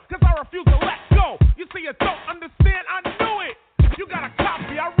ghetto, cause I refuse to let go. You see, you don't understand, I knew it. You got a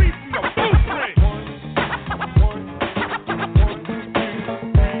copy, I read from the blueprint.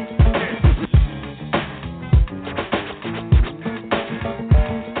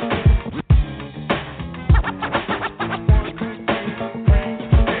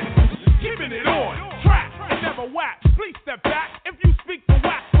 Keeping it on track and never whack. Please step back if you speak the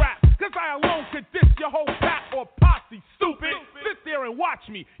whack rap. Cause I alone could diss your whole pack or posse, stupid. Sit there and watch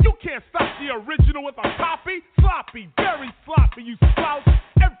me. You can't stop the original with a copy. Sloppy, very sloppy, you slouch.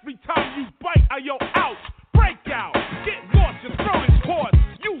 Every time you bite, I yell ouch. Break out, get lost, you're thrown in court.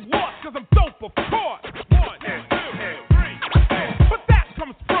 You lost cause I'm dope, of course. 1, 2, 3. But that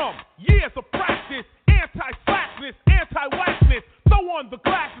comes from years of practice. Anti-slackness, anti-whackness. Throw on the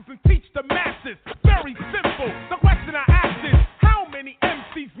glasses and teach the masses. Very simple, the question I ask is, how many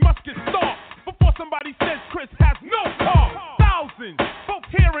MCs must get stomped before somebody says Chris has no calm? Thousands, both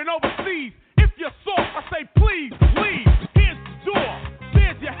here and overseas. If you're soft, I say please, leave. Here's the door,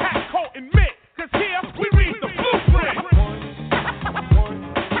 there's your hat, coat, and mitt. Cause here, we read the blueprint.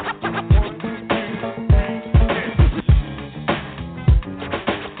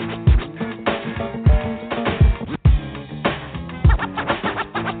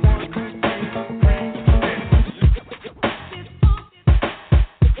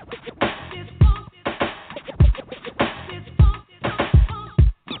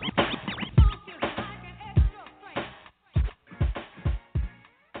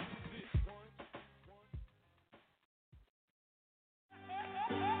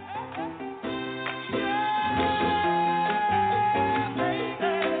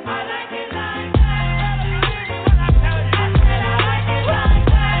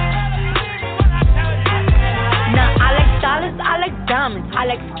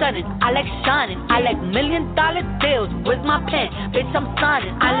 like stunning, I like shining, I like $1 million deals. Where's my pen? Bitch, I'm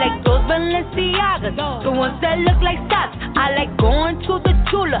signing. I like those Balenciagas, the ones that look like socks. I like going to the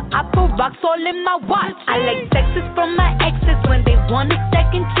Tula. I put rocks all in my watch. I like texts from my exes when they want a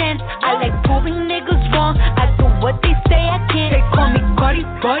second chance. I like proving niggas wrong. I do what they say I can't. They call me Cardi,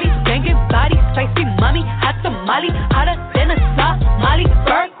 banging body, spicy mommy, hot tamale, hotter than a Somali.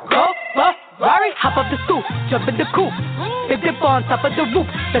 Go, Ferrari, hop up the stoop, jump in the coupe, big dip on top of the roof,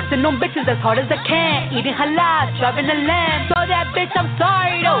 flexing on bitches as hard as I can, eating halal, driving a lamb. So that bitch, I'm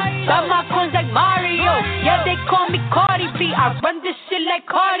sorry though. Got my coins like Mario. Yeah, they call me Cardi B. I run this shit like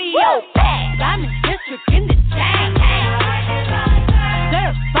cardio. I'm in district in the chain.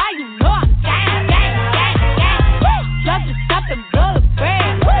 Certify, you know I'm gang. Drop the top and blow the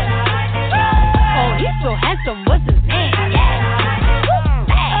brand. Oh, he's so handsome, what's his name?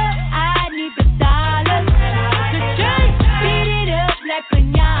 I need the dollars. The drink, beat it up like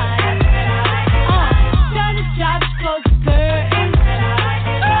piñata. Turn the drops, close the curtains.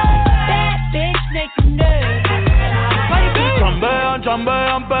 That bitch make you nervous.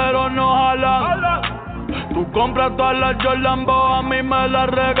 Chambean, pero no jalan. Tú compras todas las Jolambo, a mí me las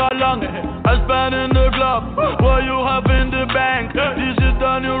regalan. I spend in the club, what you have in the bank. This is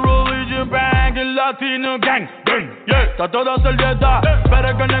the new religion bank, el Latino gang. Yeah, está toda servieta, pero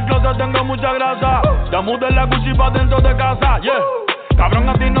es que en el closet tengo mucha grasa. Ya mudé la Gucci pa' dentro de casa, yeah. Cabrón,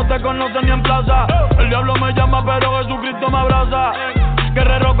 a ti no te conocen ni en plaza. El diablo me llama, pero Jesucristo me abraza.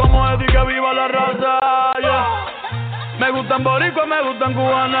 Guerrero como Eddie, que viva la raza, yeah. Me gustan boricua, me gustan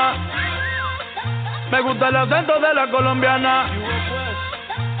cubana. Me gusta el acento de la colombiana.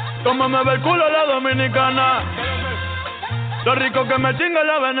 Como me ve el culo la dominicana. Lo rico que me chinga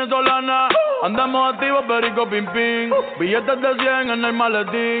la venezolana. Andamos activos, perico pim pim. Billetes de 100 en el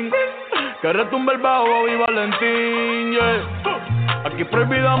maletín. Que retumbe el bajo y Valentín, yeah. Aquí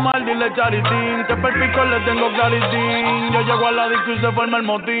prohibido amar, dile charitín. Que perpico le tengo claritín. Yo llego a la disco y se forma el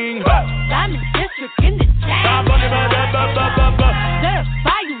motín. I'm in district in the chain.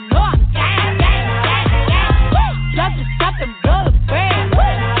 Certify, you know I'm gang. Drop the top and blow the brand.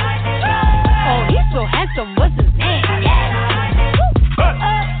 Oh, he's so handsome, what's his name?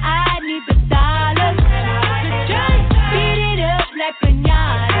 I need the dollars. The drink, beat it up like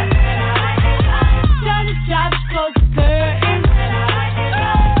piñata. Turn the drops, close the curtains.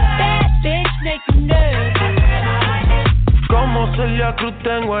 That bitch make you nervous. Como Celia Cruz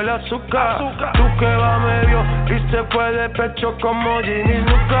tengo el azúcar. Tú que va medio y se fue de pecho como Ginny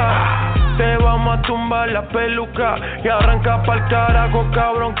Luca. Te vamos a tumbar la peluca y arranca pa'l carajo,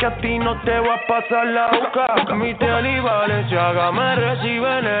 cabrón, que a ti no te va a pasar la boca. Mi tele y Valenciaga me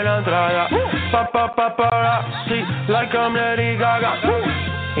reciben en la entrada. Sí, like I'm Lady Gaga.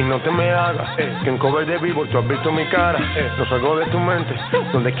 Y no te me hagas, que en cover de vivo tú has visto mi cara. No salgo de tu mente,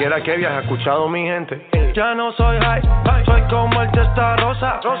 donde quiera que viajes, he escuchado mi gente. Ya no soy high, soy como el testa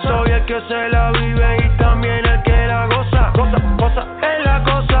rosa. Soy el que se la vive y también el que la goza. Cosa, es la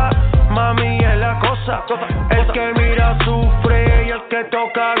cosa, mami es la cosa. El que mira sufre y el que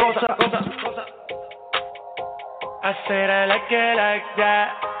toca goza. I said I like it like that.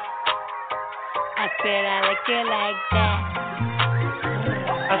 I said I like it like that.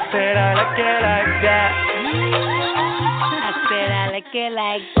 I said I like it like that. I said I like it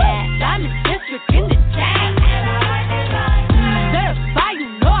like that. I'm in district in the chain. Certify, you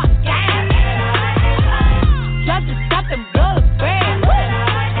know I'm gang. Drop the top and blow the brand.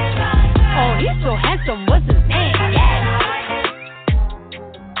 Oh, he's so handsome, what's his name?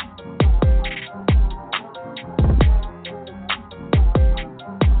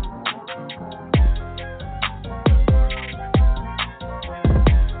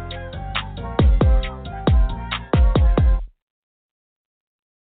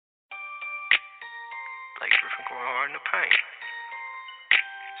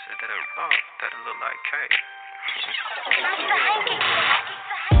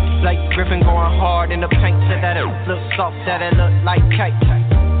 Like Griffin going hard in the paint, said that it look soft, that it look like cake.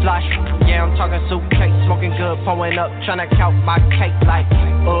 Flash, yeah, I'm talking suitcase, smoking good, pulling up, tryna count my cake like,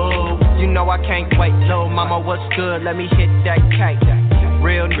 oh, you know I can't wait. Little mama, what's good? Let me hit that cake.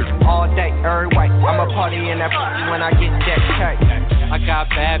 Real nigga all day, every way. I'ma party in that when I get that cake. I got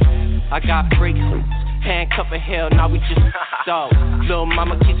bad, I got freaks. Handcuffing hell, now we just so. Little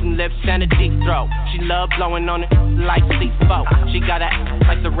mama kissing lips and a deep throat. She love blowing on it like C4. She got a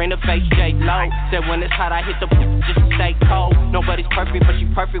like Serena face J-Lo. Said when it's hot I hit the just to stay cold. Nobody's perfect but she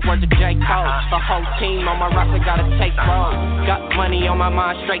perfect, worth of J. Cole. The whole team on my roster gotta take roll. Got money on my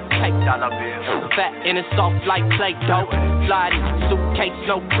mind, straight tape. Fat and it's soft like Play-Doh. Slide suitcase,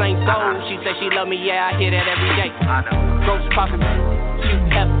 no plain gold. She said she love me, yeah I hear that every day. Gross poppin',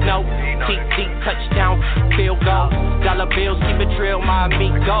 QF, no. TD, touchdown, field goal. Dollar bills, keep it trill, my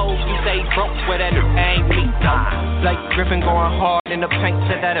amigos. You say broke, where that ain't me, no. Blake Griffin going hard in the paint,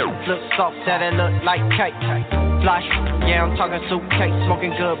 said that it look soft, said it look like cake. Flash, yeah, I'm talking suitcase,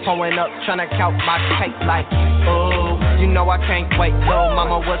 smoking good, pulling up, tryna count my cake like, oh, you know I can't wait. Little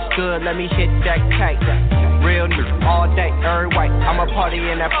mama, what's good? Let me hit that cake. Real nigga, all day, every way. I'ma party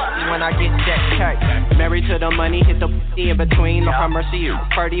in that when I get that cake. Married to the money, hit the in between. Lord have mercy, you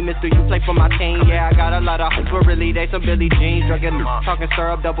Purdy, Mr. You play for my team. Yeah, I got a lot of hope, but really they some Billie Jeans. Drugging, talking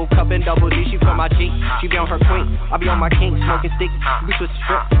syrup, double cup and double D. She for my G, she be on her queen. I be on my king, smoking stick, we switch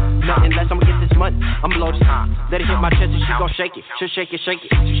strip. Nothing less, I'ma get this money. I'm blow this. Let it hit my chest and she gon' shake it. She'll shake it, shake it.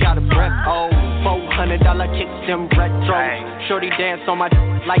 She out of breath. Oh, $400 kicks, them retro. Shorty dance on my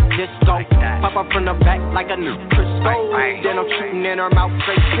like disco. Pop up from the back like a new Crisco. Then I'm shooting in her mouth,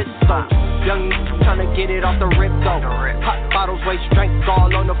 straight pistol. Young tryna get it off the rip though. Hot bottles, waist strength,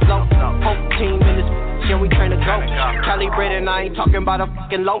 all on the floor. Whole team in this yeah, we train to go. Calibrated, I ain't talking about a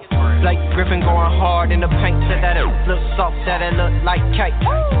fucking loaf. Blake Griffin going hard in the paint, said that it look soft, said it look like cake.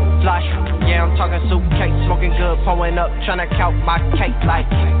 Flash, yeah, I'm talking suitcase, smoking good, pulling up, tryna count my cake like,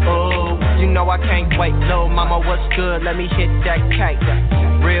 oh, you know I can't wait. Little mama, what's good? Let me hit that cake.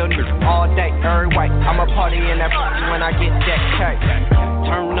 Real nigga, all day, every way. I'ma party in that when I get that cake.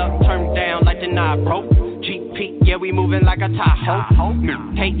 Turn up, turn down like the knob broke. GP, yeah, we moving like a Tahoe.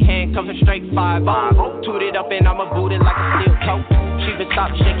 Hate handcuffs and straight 5-0. Toot it up and I'ma boot it like a steel toe. She been stop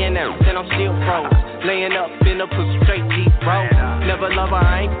shaking and then I'm still froze. Laying up in the pussy straight deep, bro. Never love her,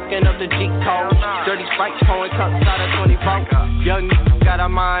 I ain't fucking up the G code. Dirty Sprite, pouring cups out of 24. Young got a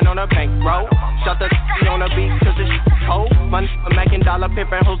mind on a bankroll. Shot the on the beat cause it's cold. My nigga making dollar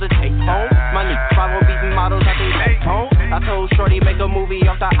pimpin' hoes to take home. My nigga 5 beating models at they back home. I told Shorty make a movie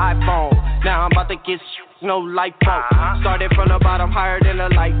off the iPhone. Now I'm about to get no light phone. Started from the bottom higher than a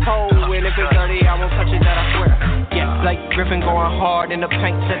light pole. And if it's dirty, I won't touch it, that I swear. Yeah, Blake Griffin going hard in the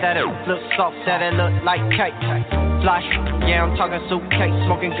paint, said that it look soft, said it look like cake. Flash, yeah, I'm talking suitcase,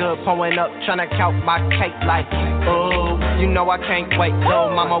 smoking good, pulling up, tryna count my cake like, oh, you know I can't wait. Little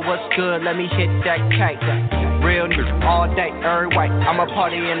mama, what's good? Let me hit that cake. Real nigga, all day, every way. I'ma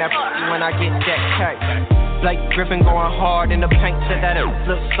party in that when I get that cake. Blake Griffin going hard in the paint, said that it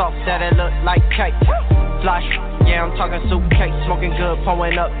look soft, said it look like cake. Flash, yeah, I'm talking suitcase, smoking good,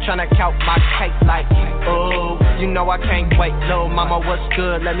 pulling up, tryna count my cake like, oh, you know I can't wait. Little mama, what's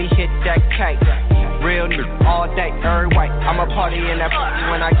good? Let me hit that cake. Real nigga, all day, every way. I'ma party in that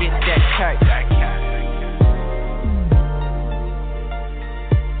when I get that cake.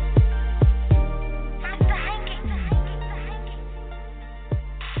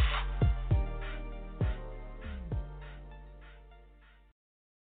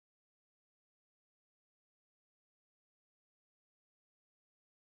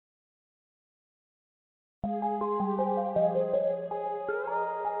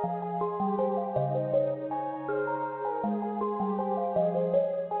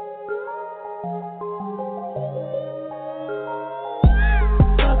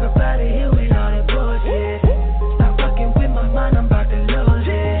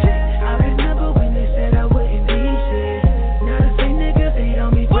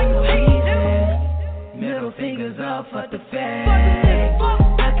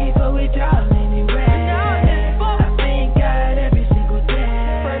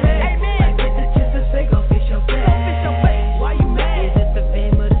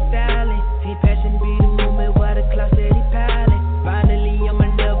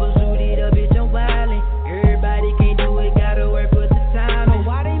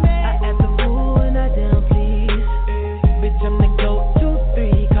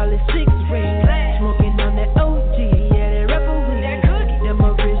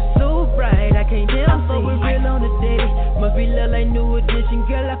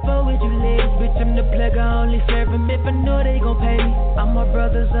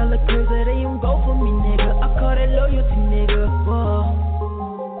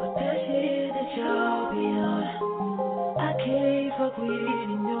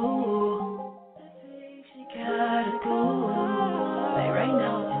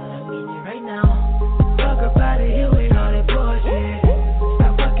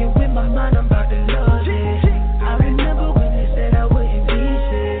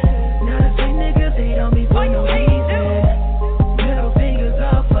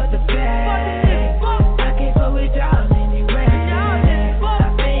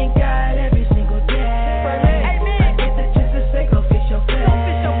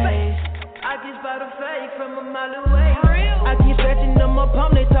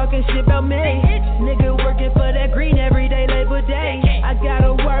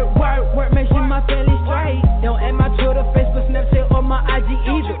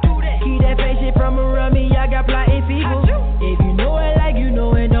 either. Keep that fake shit from around me, I got plotting people. If you know it like you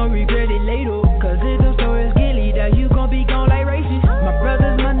know it, don't regret it later. Cause if the story's gilly, that you gon' be gone like racist. My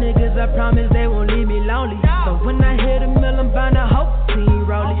brothers, my niggas, I promise they won't leave me lonely. So when I hit the mill, I'm bound to hope team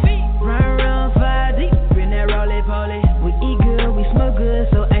rolling. Run around 5 deep, bring that roly-poly. We eat good, we smoke good,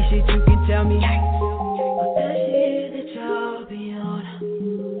 so ain't shit you can tell me. But that shit that y'all be on,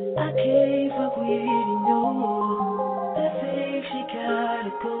 I can't fuck with it, no. That fake shit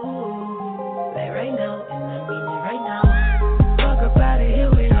gotta go. Like right now, and I mean it right now. Fuck up out of here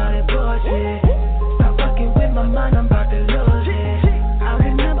with all that bullshit. Stop fucking with my mind, I'm about to lose it. I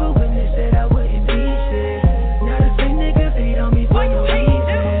remember when they said I wouldn't be shit. Now the same niggas hate on me for no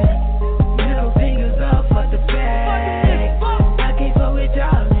reason. Middle fingers up, fuck the bag. I can't fuck with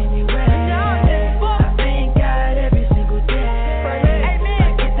y'all anyway. I thank God every single day.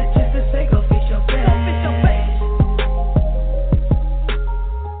 I get the chance to say go fix your face.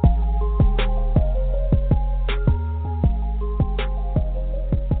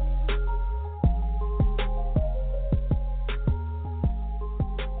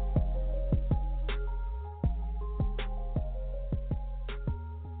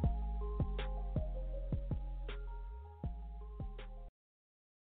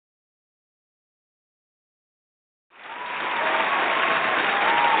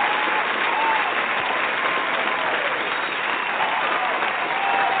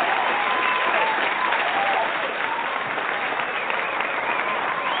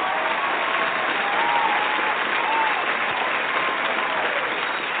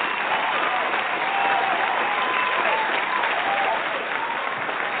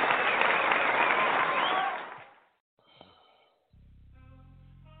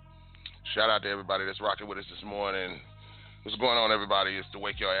 Shout out to everybody that's rocking with us this morning. What's going on, everybody? It's the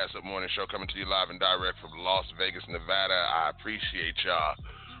Wake Your Ass Up Morning Show coming to you live and direct from Las Vegas, Nevada. I appreciate y'all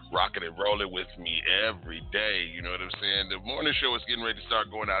rocking and rolling with me every day. You know what I'm saying? The morning show is getting ready to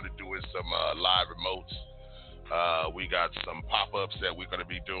start going out and doing some live remotes. We got some pop-ups that we're going to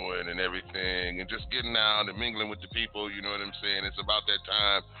be doing and everything, and just getting out and mingling with the people. You know what I'm saying? It's about that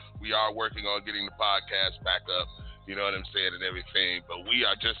time. We are working on getting the podcast back up. You know what I'm saying, and everything. But we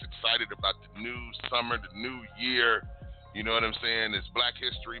are just excited about the new summer, the new year. You know what I'm saying? It's Black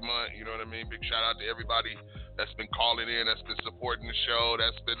History Month. You know what I mean? Big shout out to everybody that's been calling in, that's been supporting the show,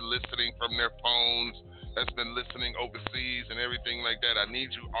 that's been listening from their phones, that's been listening overseas and everything like that. I need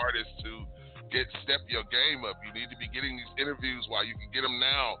you artists to step your game up. You need to be getting these interviews while you can get them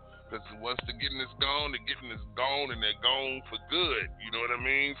now. Because once the getting is gone, and they're gone for good. You know what I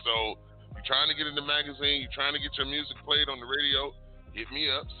mean? So you're trying to get in the magazine, you're trying to get your music played on the radio, hit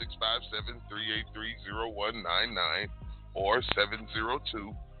me up, 657-383-0199 or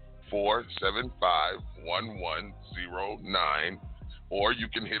 702-475-1109, or you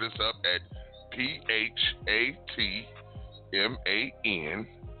can hit us up at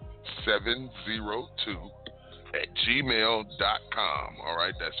PHATMAN702 all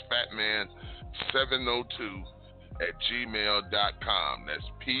right, that's fatman702 That's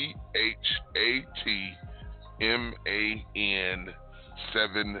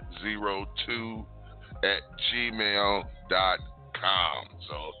PHATMAN702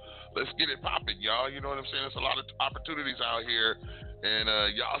 So let's get it popping, y'all. You know what I'm saying? There's a lot of opportunities out here, and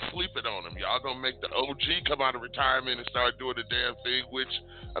y'all sleeping on them. Y'all gonna make the OG come out of retirement and start doing the damn thing, which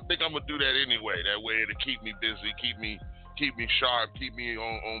I think I'm gonna do that anyway. That way to keep me busy, keep me sharp, keep me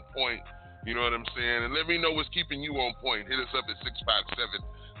on point. You know what I'm saying? And let me know what's keeping you on point. Hit us up at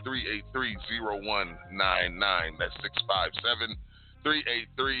 657-383-0199. That's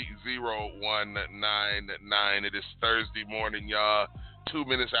 657-383-0199. It is Thursday morning, y'all. 2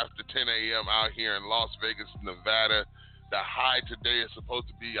 minutes after 10 a.m. out here in Las Vegas, Nevada. The high today is supposed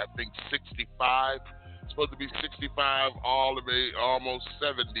to be, I think, 65. It's supposed to be 65 all the way, almost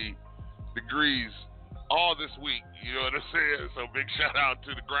 70 degrees all this week. You know what I'm saying? So big shout out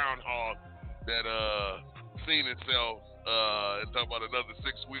to the groundhog that seen itself and talk about another 6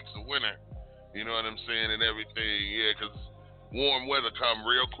 weeks of winter. You know what I'm saying? And everything, yeah, because warm weather come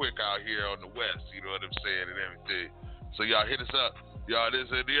real quick out here on the west. You know what I'm saying? And everything. So y'all hit us up. Y'all, this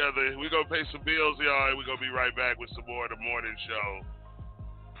and the other. We're going to pay some bills, y'all, and we're going to be right back with some more of the morning show.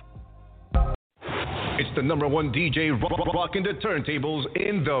 It's the number one DJ rocking the turntables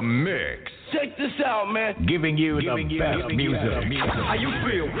in the mix. Check this out, man. Giving you the best music. How you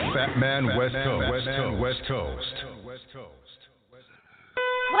feel? Fat Man West Coast. West Coast. Wake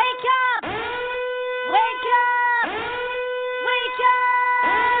up! Wake up! Wake up!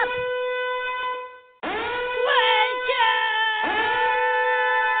 Wake up!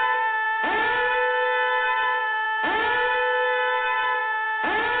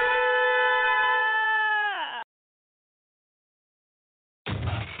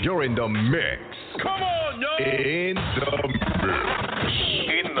 You're in the mix. Come on, yo. In the mix.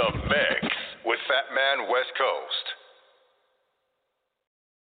 In the mix with Fat Man West Coast.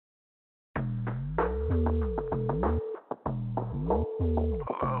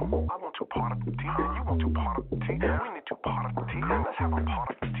 Hello, I want 2 part of the tea. You want 2 part of the tea? We need 2 part of the tea. Let's have a part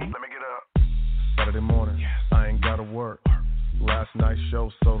of the tea. Let me get up. Saturday morning, I ain't gotta work. Last night's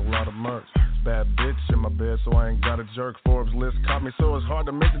show sold a lot of merch. Bad bitch in my bed, so I ain't got a jerk. Forbes list caught me, so it's hard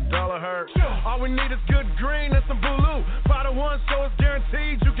to make the dollar hurt. All we need is good green and some blue. 5 to 1, so it's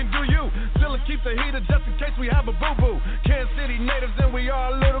guaranteed you can do you. Still keep the heater just in case we have a boo-boo. Kansas City natives and we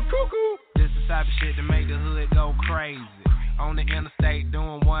are a little cuckoo. This the type of shit to make the hood go crazy. On the interstate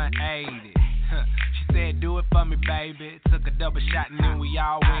doing 180. She said, do it for me, baby. Took a double shot and then we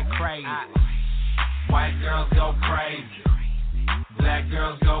all went crazy. White girls go crazy. Black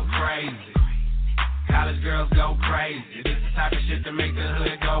girls go crazy. College girls go crazy. This the type of shit to make the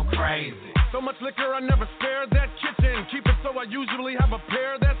hood go crazy. So much liquor, I never spare that kitchen. Keep it so I usually have a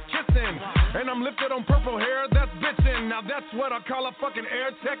pair that's kissing. And I'm lifted on purple hair that's bitchin'. Now that's what I call a fucking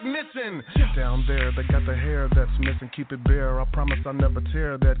air technician. Down there, they got the hair that's missing. Keep it bare, I promise I'll never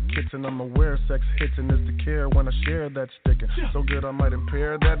tear that kitchen. I'm aware sex hitting is the care when I share that sticking. So good I might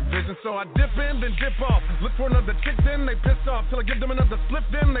impair that vision. So I dip in, then dip off. Look for another chick, then they piss off. Till I give them another slip,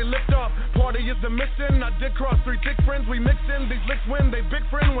 then they lift off. Party is the mission. I did cross 3 thick friends. We mixin'. These licks win, they big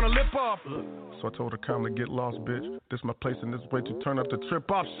friend when I lip off. So I told her calmly, get lost, bitch. This my place and this way to turn up the trip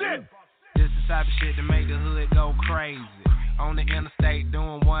off. Shit! This the type of shit to make the hood go crazy. On the interstate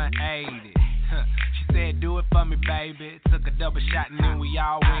doing 180. She said, do it for me, baby. Took a double shot and then we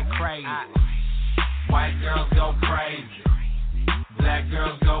all went crazy. White girls go crazy. Black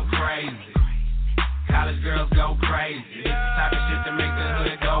girls go crazy. College girls go crazy. This the type of shit to make the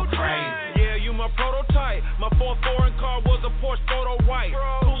hood go crazy. Yeah, you my prototype. My 4th foreign car was a Porsche photo white.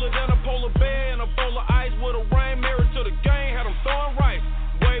 Cooler than a polar bear and a bowl of ice with a rain. Married to the game, had them throwing right.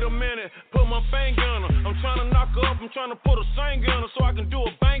 Wait a minute, put my finger on her. I'm trying to knock her up, I'm trying to put a singer on her so I can do a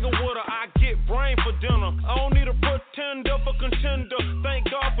banger with her. I get brain for dinner. I don't need a pretender for contender.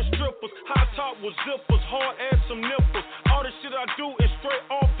 Thank God for strippers. High top with zippers, hard ass some nipples. All the shit I do is straight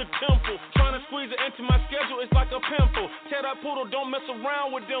off the temple. Trying to squeeze it into my schedule, it's like a pimple. Tell that poodle, don't mess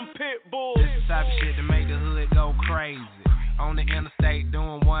around with them pit bulls. This the type of shit to make the hood go crazy. On the interstate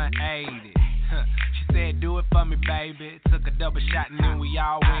doing 180. She said, do it for me, baby. Took a double shot and then we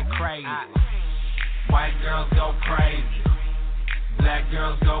all went crazy. White girls go crazy. Black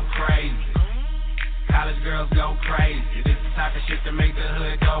girls go crazy. College girls go crazy. This the type of shit to make the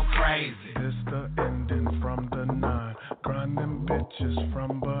hood go crazy. This the ending from the 9. Grind them bitches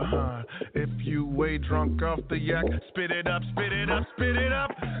from behind. If you way drunk off the yak, spit it up, spit it up, spit it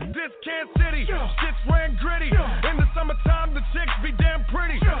up. This Kansas City, shit's ran gritty. In the summertime, the chicks be damn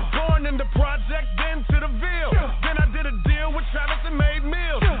pretty. Born in the project, then to the Ville. Then I did a deal with Travis and made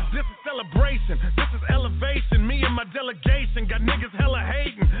meals. This is celebration, this is elevation. Me and my delegation got niggas hella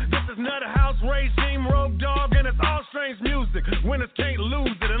hating. This is Nutter House regime, Road Dog, and it's all strange music. Winners can't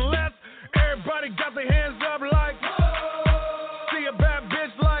lose it unless everybody got their hands up like, see a bad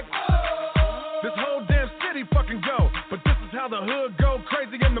bitch like, this whole damn city fucking go. But this is how the hood go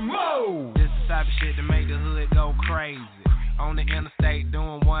crazy in the mode. This the type of shit to make the hood go crazy. On the interstate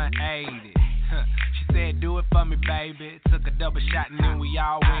doing 180. She said, do it for me, baby. Took a double shot and then we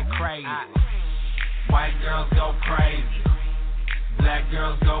all went crazy. White girls go crazy. Black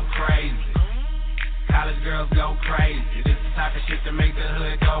girls go crazy. College girls go crazy. This the type of shit to make the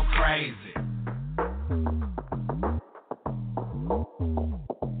hood go crazy.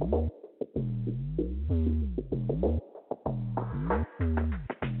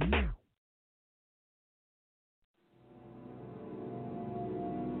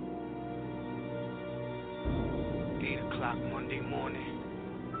 Monday morning,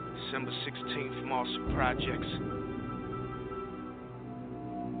 December 16th from Austin Projects.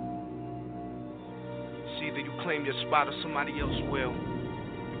 It's either you claim your spot or somebody else will.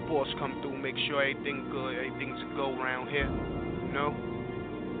 The boss come through, make sure everything good, everything's a go around here, you know?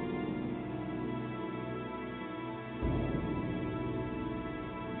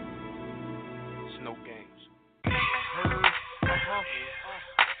 It's no games.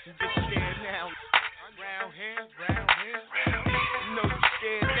 You get scared now. Round here. You know you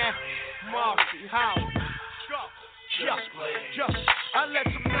scared now. Marcy, how? Just, I let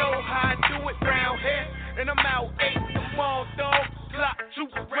them know how I do it round here. And I'm out 8 in the mall, dog. Glock 2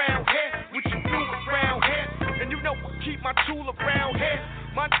 around here. What you do around here? And you know I keep my tool around here.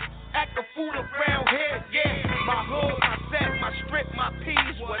 My act a fool around here, yeah. My hood, my set, my strip, my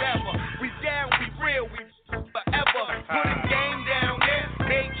P's, whatever. We down, we real, we forever. Put a game down there.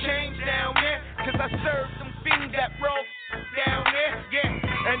 They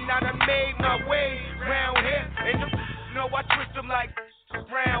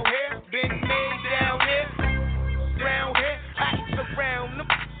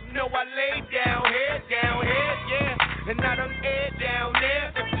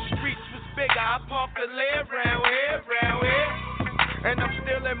And I'm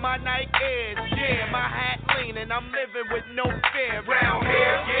still in my Nike Airs, yeah. My hat leaning, I'm living with no fear. Round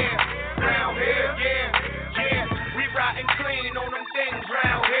here, yeah. Round here, yeah. Yeah. We riding clean on them things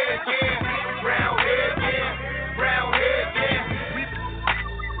round here, yeah. Round here, yeah. Round here, yeah. We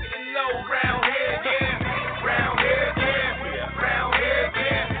getting low round here, yeah. Round here, yeah. Round here,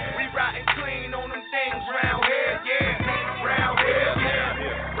 yeah. We riding clean on them things round here, yeah. Round here,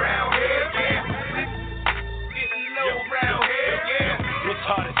 yeah. Round here, yeah. We getting low round here, yeah. It's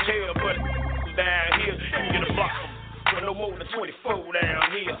hard as hell, but down here, you can get a block for no more than 24 down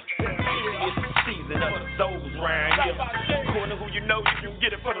here. It's the season of the souls round here. According to who you know, you can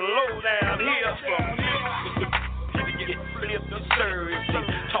get it for the low down here. You get flipped or served.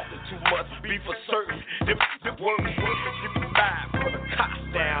 Talking too much, be for certain. The words, you can buy for the cops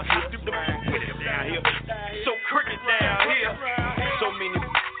down here. Down here. So crooked down here. So many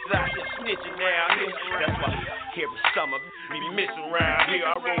out here snitching down here. That's why every summer we be missing around here.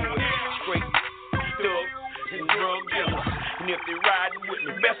 I roll with straight thugs and drug dealers. And if they riding with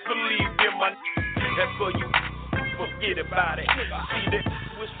me, best believe them, that's for you. Forget about it. See, that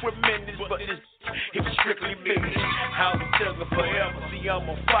was tremendous, but this it was strictly business. I'll be thugging forever. See, I'm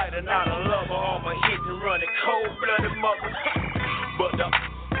a fighter, not a lover. I'm a hit and run it, cold-blooded mother. But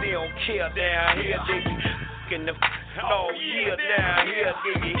they don't care down here. They be f***ing the all year down here.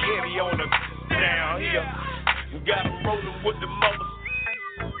 They get heavy on the down here. Got them rolling with the mother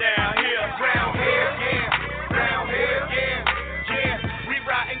down here. Round here, yeah. Round here, yeah. Yeah. We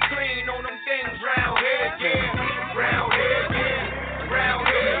riding clean on them things round here, yeah. Round here, yeah. Round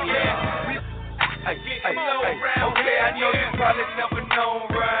here, yeah. We getting low round here, I know you probably never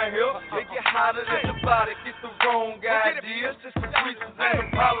known round here. They get hotter than the body, get the wrong ideas. Just the reasons and the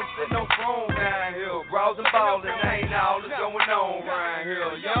policy, no throne down here. Browsing ballin', ain't all that's going on round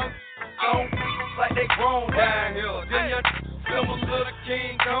here. Young, don't like they grown down here. Then your similar to the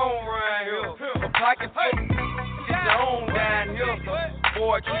King Kong round here. A pocket full of get your own down here.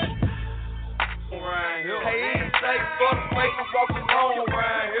 Boy, keep around here. Hey, ain't safe for the paper walking home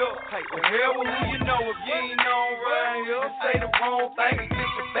around here. Hey, the hell with who you know if you ain't known around here. Say the wrong thing and get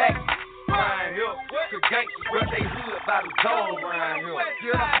your back around here. Cause gangsters rep they hood by the zone around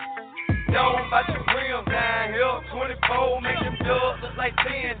here. Known about the rims down here. 24 make them dubs look like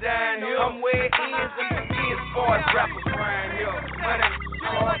 10 down here. I'm where it ends and begins as far as rappers around here. Money,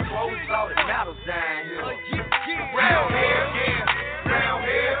 cars, clothes, all that matters down here. Round here, yeah. Round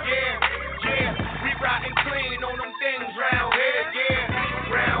here, yeah. Yeah. We riding clean on them things round here,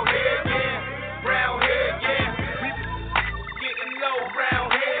 yeah. Round here, yeah. Round here, yeah. We getting low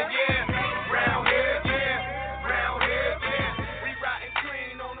round here, yeah. Round here, yeah. Round here, yeah. We riding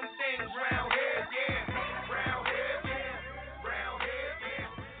clean on them things round here, yeah. Round here, yeah. Round here, yeah.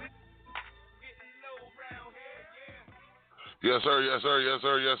 We getting low round here, yeah. Yes, sir. Yes, sir. Yes,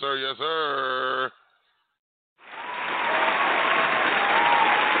 sir. Yes, sir. Yes, sir.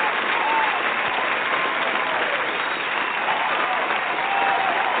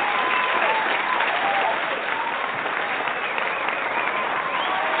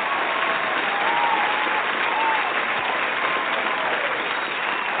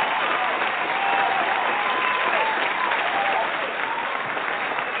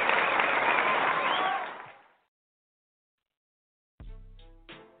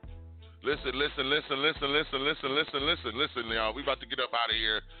 Listen, y'all. We about to get up out of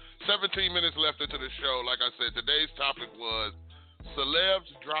here. 17 minutes left into the show. Like I said, today's topic was celebs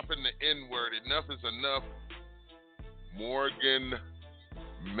dropping the N-word. Enough is enough. Morgan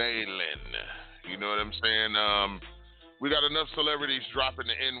Mallen. You know what I'm saying? We got enough celebrities dropping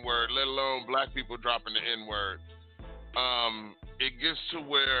the N-word, let alone black people dropping the N-word. It gets to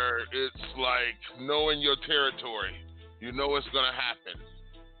where it's like knowing your territory. You know what's going to happen.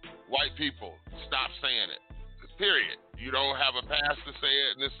 White people, stop saying it. Period. You don't have a pass to say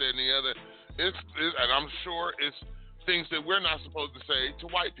it and this, that, and the other. And I'm sure it's things that we're not supposed to say to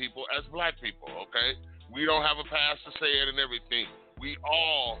white people as black people, okay? We don't have a pass to say it and everything. We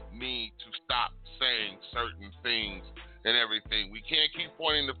all need to stop saying certain things and everything. We can't keep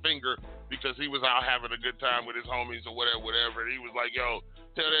pointing the finger because he was out having a good time with his homies or whatever. And he was like, yo,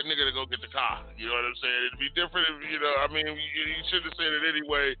 tell that nigga to go get the car. You know what I'm saying? It'd be different if, you know, I mean, you should have said it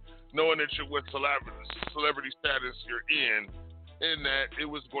anyway, knowing that you're what celebrity status you're in that it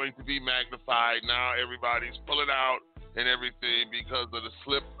was going to be magnified. Now everybody's pulling out and everything because of the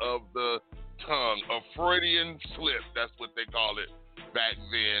slip of the tongue. A Freudian slip, that's what they call it back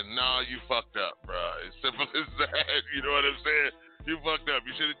then. Nah, you fucked up, bro. As simple as that. You know what I'm saying? You fucked up.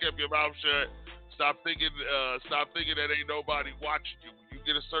 You should have kept your mouth shut. Stop thinking that ain't nobody watching you. When you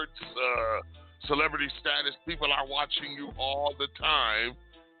get a certain celebrity status. People are watching you all the time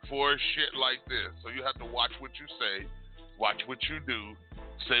for shit like this. So you have to watch what you say, watch what you do,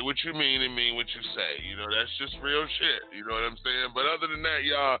 say what you mean, and mean what you say. You know, that's just real shit. You know what I'm saying? But other than that,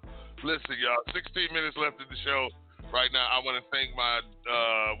 y'all, listen, y'all, 16 minutes left in the show. Right now, I want to thank my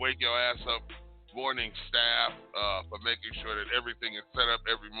Wake Your Ass Up morning staff for making sure that everything is set up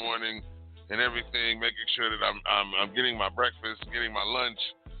every morning and everything, making sure that I'm getting my breakfast, getting my lunch,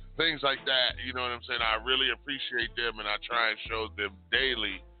 things like that. You know what I'm saying? I really appreciate them, and I try and show them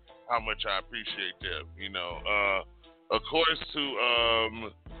daily how much I appreciate them. You know, of course, to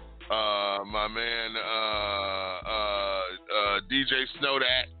my man DJ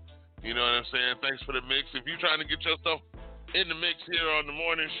Snowdat. You know what I'm saying? Thanks for the mix. If you're trying to get yourself in the mix here on the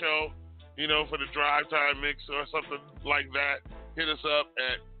morning show, you know, for the drive time mix or something like that, hit us up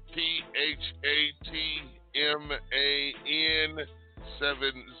at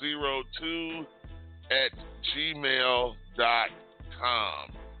PHATMAN702 at gmail.com.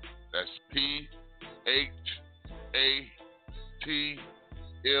 That's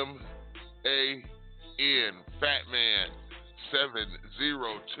PHATMAN,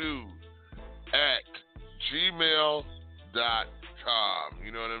 Fatman702 at gmail.com.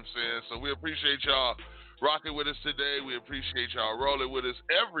 You know what I'm saying? So we appreciate y'all rocking with us today. We appreciate y'all rolling with us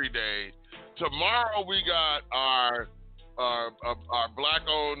every day. Tomorrow we got our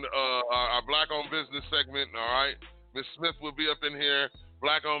black-owned business segment. All right, Miss Smith will be up in here.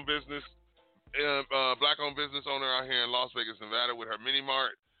 Black-owned business owner out here in Las Vegas, Nevada, with her mini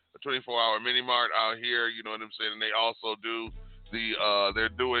mart, a 24-hour mini mart out here. You know what I'm saying? And they also do they're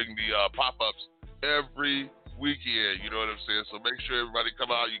doing the pop-ups every weekend. You know what I'm saying? So make sure everybody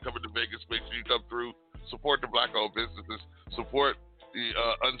come out. You come into Vegas, make sure you come through. Support the black-owned businesses. Support the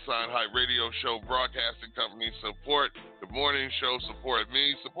Unsigned Hype Radio Show broadcasting company. Support the morning show. Support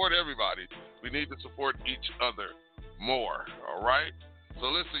me. Support everybody. We need to support each other more. All right? So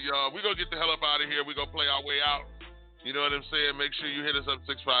listen, y'all. We're going to get the hell up out of here. We're going to play our way out. You know what I'm saying? Make sure you hit us up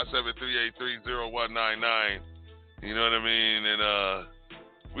 657-383-0199. You know what I mean? And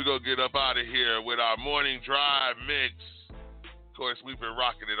we're going to get up out of here with our morning drive mix. Of course, we've been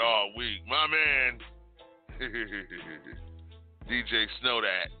rocking it all week. My man, DJ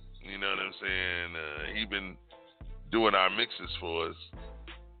Snowdat, you know what I'm saying? He been doing our mixes for us.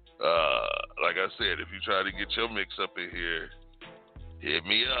 Like I said, if you try to get your mix up in here, hit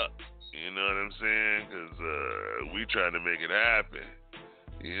me up. You know what I'm saying? Because we trying to make it happen.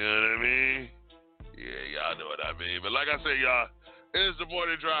 You know what I mean? Yeah, y'all know what I mean. But like I said, y'all, it's the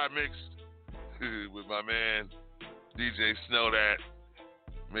morning drive mix with my man, DJ Snowdat.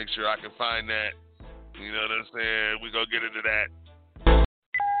 Make sure I can find that. You know what I'm saying? We gonna get into that.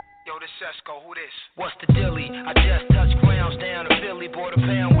 Yo, this Esco, who this? What's the dilly? I just touched grounds down in Philly, bought a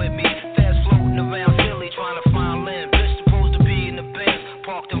pound with me. Fast floating around Philly, trying to find Lynn. Bitch supposed to be in the Benz,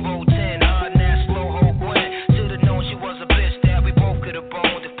 parked in row 10. Her and that slow hoe Gwen. Should've known she was a bitch that we both could've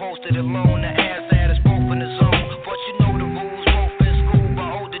boned. If posted alone, the ass had us both in the zone. But you know the rules, both in school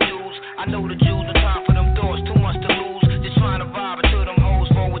by older dudes. I know the Jews, no time for them doors, too much to lose. Just trying to vibe until them hoes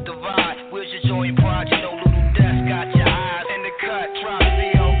roll with the vibe. Where's your joy and pride? You know little death got your eyes in the cut. Try to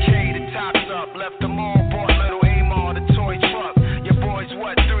be okay, the top's up. Left them all, bought little Amar, the toy truck. Your boy's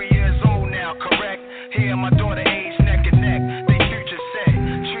what, 3 years old now, correct? Here my daughter age neck and neck. They future set.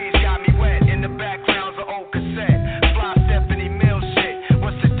 Trees got me wet. In the background's an old cassette. Fly Stephanie Mills shit.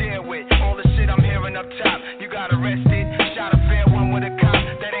 What's the deal with all the shit I'm hearing up top? You got arrested, shot a fair one with a cop.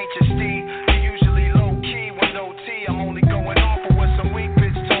 That ain't your Hsty. You usually low key with no T. I'm only going off of what some weak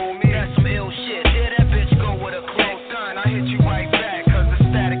bitch told me. That's some ill shit. Hear that bitch go with a close done. I hit you right back, cause the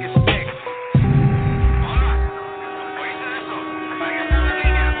static is thick.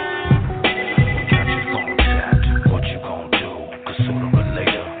 What you gon' do? Cause sooner or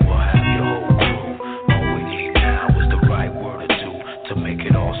later we'll have your whole crew. All we need now is the right word or two to make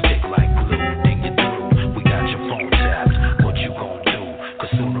it all stick like glue. Then you're through. We got your phone tapped. What you gon' do? Cause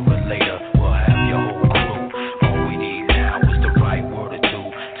sooner or later we'll have your whole crew. All we need now is the right word or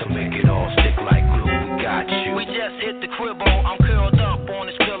two to make it all stick like glue. We got you. We just hit the cribbo. I'm curled up on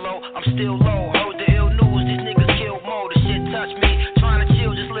this pillow. I'm still low. Heard the ill news. These niggas killed Mo. The shit touched me. Trying to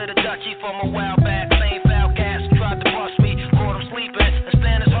chill. Just lit a Dutchie from a while back. Same foul cats who tried to bust me. Caught them sleeping. In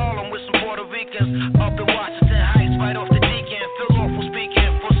Spanish Harlem with some Puerto Ricans. Up in Washington Heights. Right off the deacon. Feel awful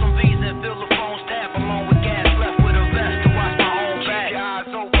speaking. For some reason. Feel the phones tap. Along with gas. Left with a vest to watch my own back. Keep your eyes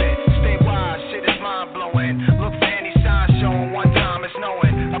open. Stay wise. Shit is mind blowing. Look for any sign showing. One time it's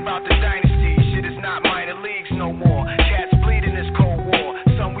knowing about the dynasty. Shit is not minor leagues no more. Cats bleed in this Cold War.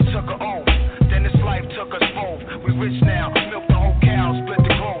 Some we took a oath. Then this life took us both. We rich now. Milk the whole cow. Split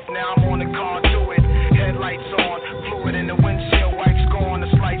the growth. Now I'm on the car too.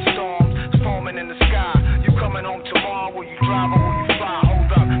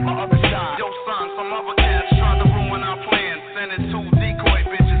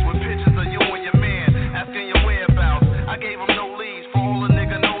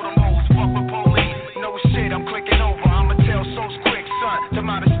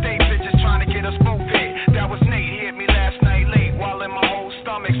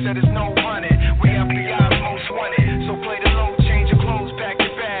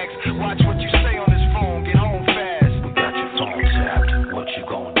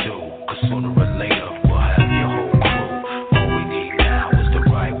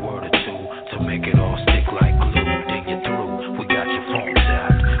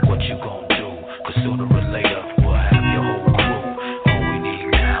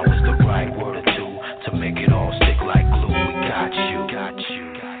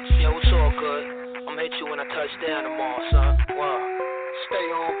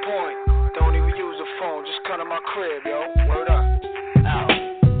 my crib, yo. Word up.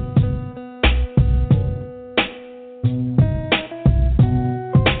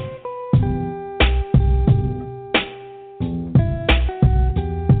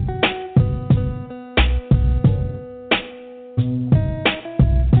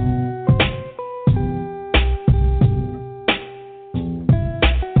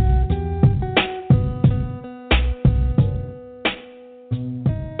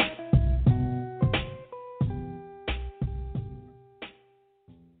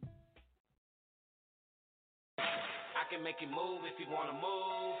 Make you move if you wanna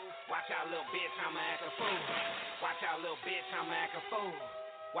move. Watch out, little bitch, I'ma act a fool. Watch out, little bitch, I'ma act a fool.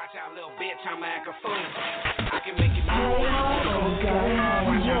 Watch out, little bitch, I'ma act a fool. I can make you move.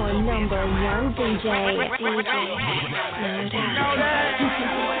 Your number one DJ.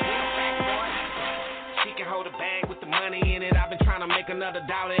 She can hold a bag with the money in it. I've been trying to make another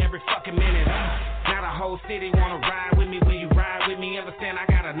dollar every fucking minute. Now the whole city wanna ride with me. When you ride with me, understand I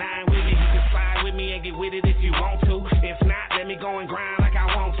got a 9 with me. You can slide with me and get with it if you want to. If not, let me go and grind like I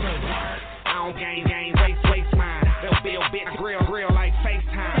want to. I don't gain, waste mine. They'll build bitch grill like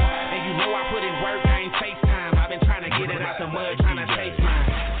FaceTime. And you know I put in work, I ain't FaceTime. I've been trying to get it out the mud, trying to chase mine.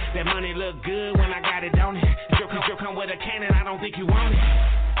 That money look good when I got it, don't it? You'll come with a cannon, I don't think you want it.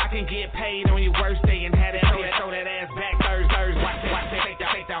 I can get paid on your worst day and have that throw that ass back Thursdays. Watch it,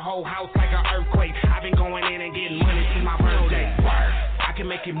 take the whole house like an earthquake. I've been going in and getting money since my birthday. I can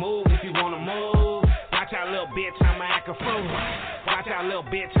make you move if you wanna move. Watch out, little bitch, I'ma act a fool. Watch out, little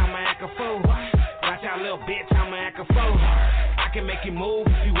bitch, I'ma act a fool. Watch out, little bitch, I'ma act a fool. I can make you move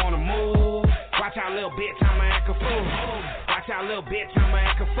if you wanna move. Watch out, little bitch, I'ma act a fool. Watch out, little bitch, I'ma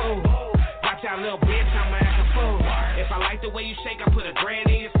act a fool. Watch out, little bitch, I'ma act a fool. If I like the way you shake, I put a grand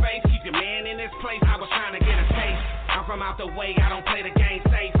in your face. Keep your man in this place, I was trying to get a taste. I'm from out the way, I don't play the game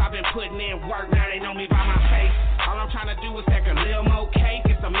safe. I've been putting in work, now they know me by my face. All I'm trying to do is take a little more cake.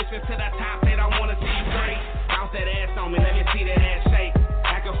 It's a mission to the top, they don't wanna see you great. Bounce that ass on me, let me see that ass shake.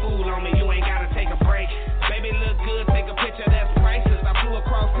 Act a fool on me, you ain't gotta take a break. Baby look good, take a picture that's priceless. I flew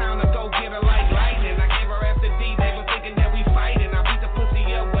across town to go get her like lightning. I gave her SD, they were thinking that we fighting. I beat the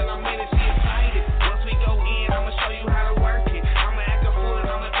pussy up when I'm in it, she excited. Once we go in, I'ma show you how to work it. I'ma act a fool and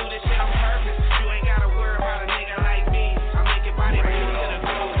I'ma do this shit on purpose. You ain't gotta worry about a nigga like me. I make your body feel to the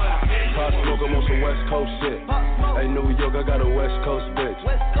globe. Pop smoke, I'm on some West Coast shit. Hey, New York, I got a West Coast bitch.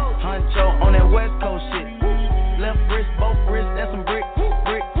 Huncho on that West Coast shit. Left wrist, both wrists, that's some brick.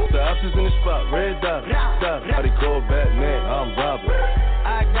 The options in the spot, red dot. How they call Batman, I'm Robin.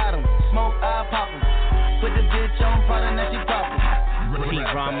 I got him, smoke, I pop him. Put the bitch on, product, now she poppin'.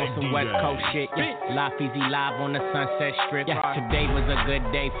 T-Rom on some West Coast shit, yeah. Live Easy live on the Sunset Strip. Yeah. Today was a good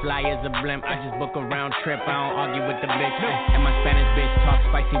day, fly as a blimp. I just book a round trip, I don't argue with the bitch. And my Spanish bitch talk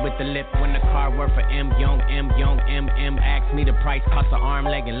spicy with the lip. When the car work for M Young, ask me the price, cost an arm,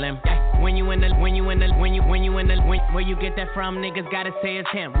 leg, and limb. When you where you get that from? Niggas gotta say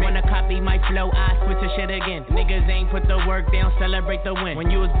it's him. Wanna copy my flow, I switch the shit again. Niggas ain't put the work, they don't celebrate the win. When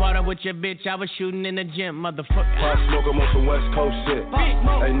you was brought up with your bitch, I was shooting in the gym, motherfucker. Pop smoke, I'm on some West Coast shit.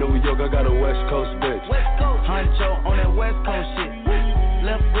 Hey, New York, I got a West Coast bitch. Huncho on that West Coast shit.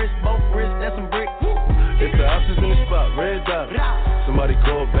 Left wrist, both wrists, that's some brick. If the options in the spot, red dot. Somebody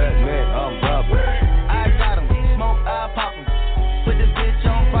call Batman, I'm Robin. I got him, smoke, I pop him. Put the bitch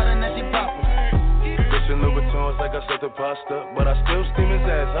on, product, now she poppin'. Pushing Louboutins like I set the pasta, but I still steam his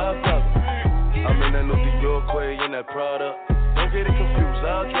ass, hot top. I'm in that New York way in that Prada. Don't get it confused,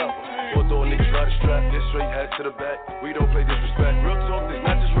 I'll drop him. Although niggas try to strap, this straight hat to the back. We don't play disrespect, real talk, this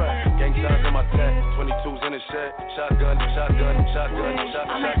not just rap. Gang signs on my tat, 22s in the shed. Shotgun.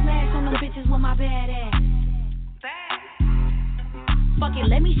 I'ma smash on them bitches with my bad ass. Fuck it,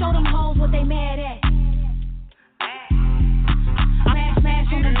 let me show them hoes what they mad at. Smash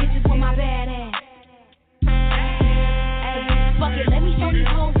on them bitches with my bad ass. Ay, fuck it, let me show these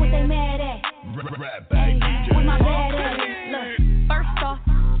hoes what they mad at. Ay, with my bad ass. Look, first off,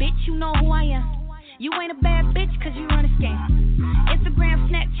 bitch, you know who I am. You ain't a bad bitch cause you run a scam. Instagram,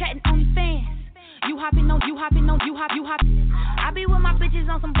 Snapchat, and OnlyFans. You hopping. I be with my bitches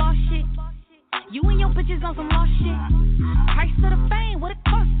on some boss shit. You and your bitches on some lost shit. Price to the fame, what it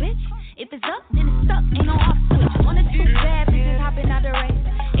cost, bitch? If it's up, then it's stuck, ain't no off switch. 1 or 2 bad bitches hopping out the race.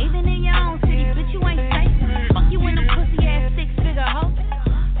 Even in your own city, bitch, you ain't safe. Fuck you in them pussy ass 6-figure hoe.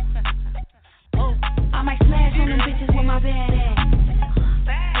 Oh, I might smash on them bitches with my bad ass.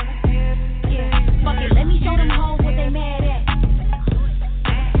 Yeah, fuck it, let me show them hoes what they mad at.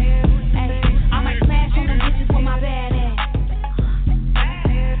 Ay, I might smash on them bitches with my bad ass.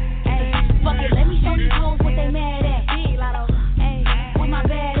 Ay, fuck it, let me show these hoes what they mad at. Ay,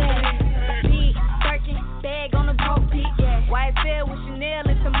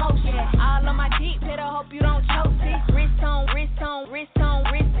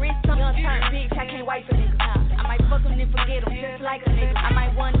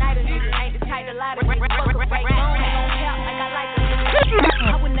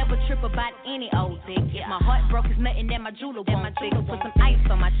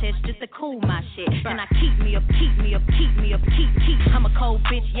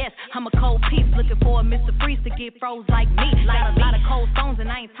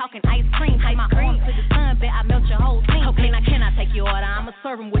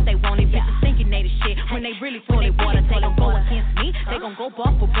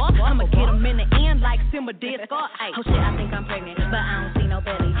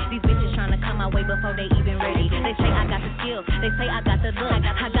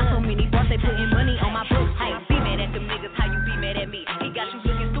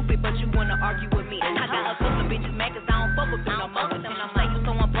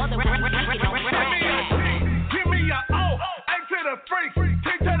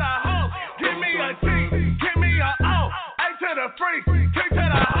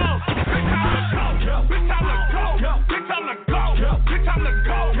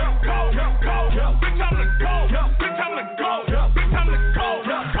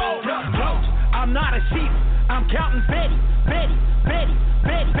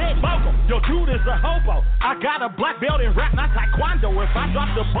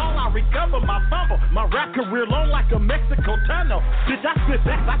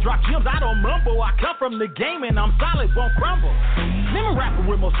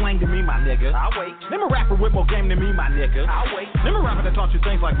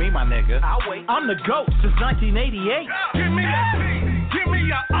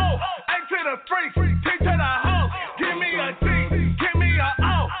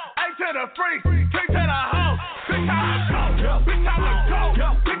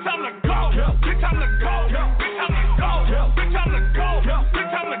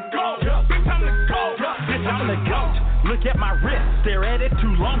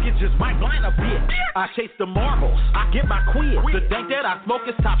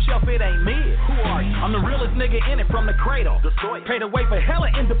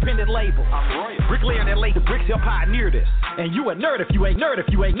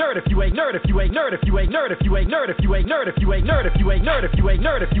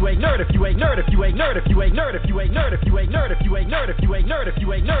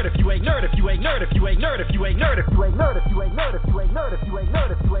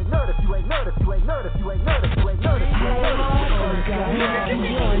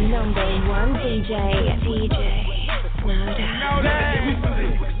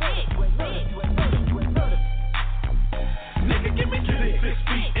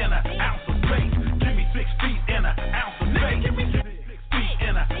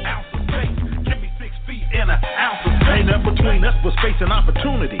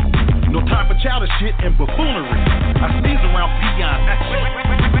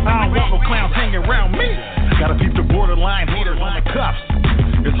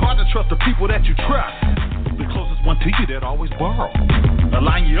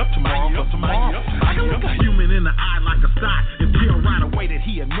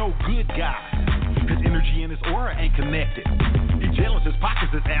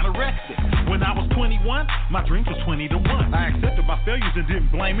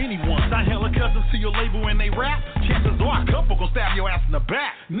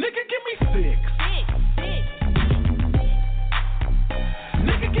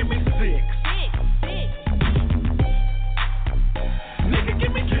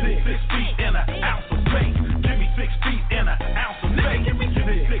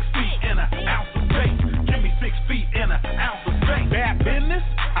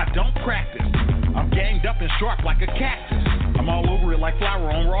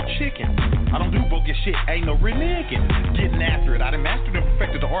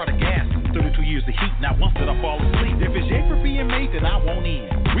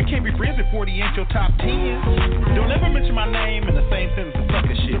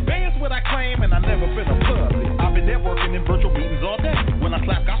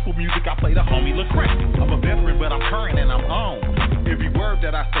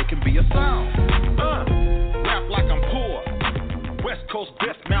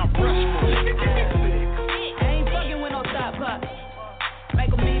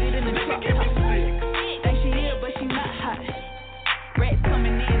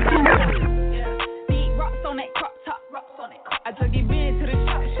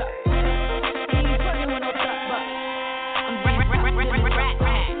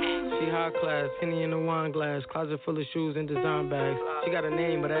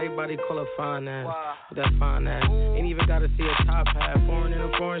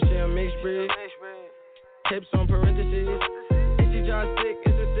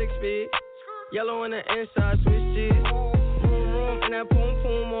 Yellow on the inside, Swiss cheese. Vroom, and that poom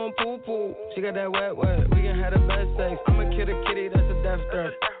poom on poo poo. She got that wet wet, we can have the best sex. I'm a kid a kitty, that's a death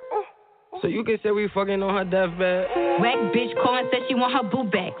threat. So you can say we fucking on her deathbed. Whack bitch calling, said she want her boo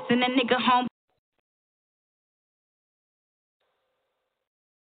back. Send that nigga home.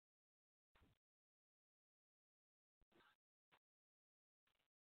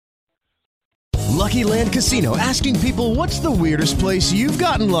 Lucky Land Casino, asking people, what's the weirdest place you've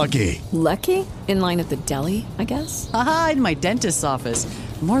gotten lucky? Lucky? In line at the deli, I guess? Aha, in my dentist's office.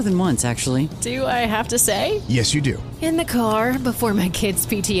 More than once, actually. Do I have to say? Yes, you do. In the car before my kids'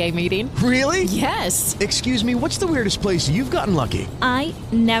 PTA meeting. Really? Yes. Excuse me, what's the weirdest place you've gotten lucky? I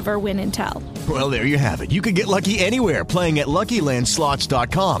never win and tell. Well, there you have it. You can get lucky anywhere, playing at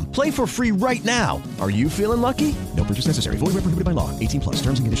LuckyLandSlots.com. Play for free right now. Are you feeling lucky? No purchase necessary. Void where prohibited by law. 18 plus.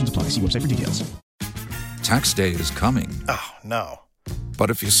 Terms and conditions apply. See website for details. Tax day is coming. Oh, no. But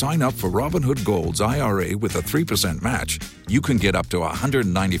if you sign up for Robinhood Gold's IRA with a 3% match, you can get up to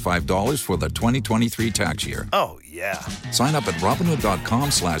 $195 for the 2023 tax year. Oh, yeah. Sign up at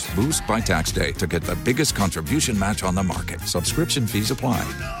Robinhood.com/boost by tax day to get the biggest contribution match on the market. Subscription fees apply.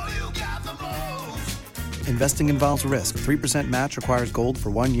 Investing involves risk. 3% match requires gold for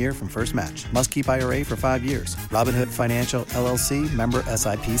 1 year from first match. Must keep IRA for 5 years. Robinhood Financial, LLC, member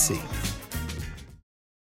SIPC.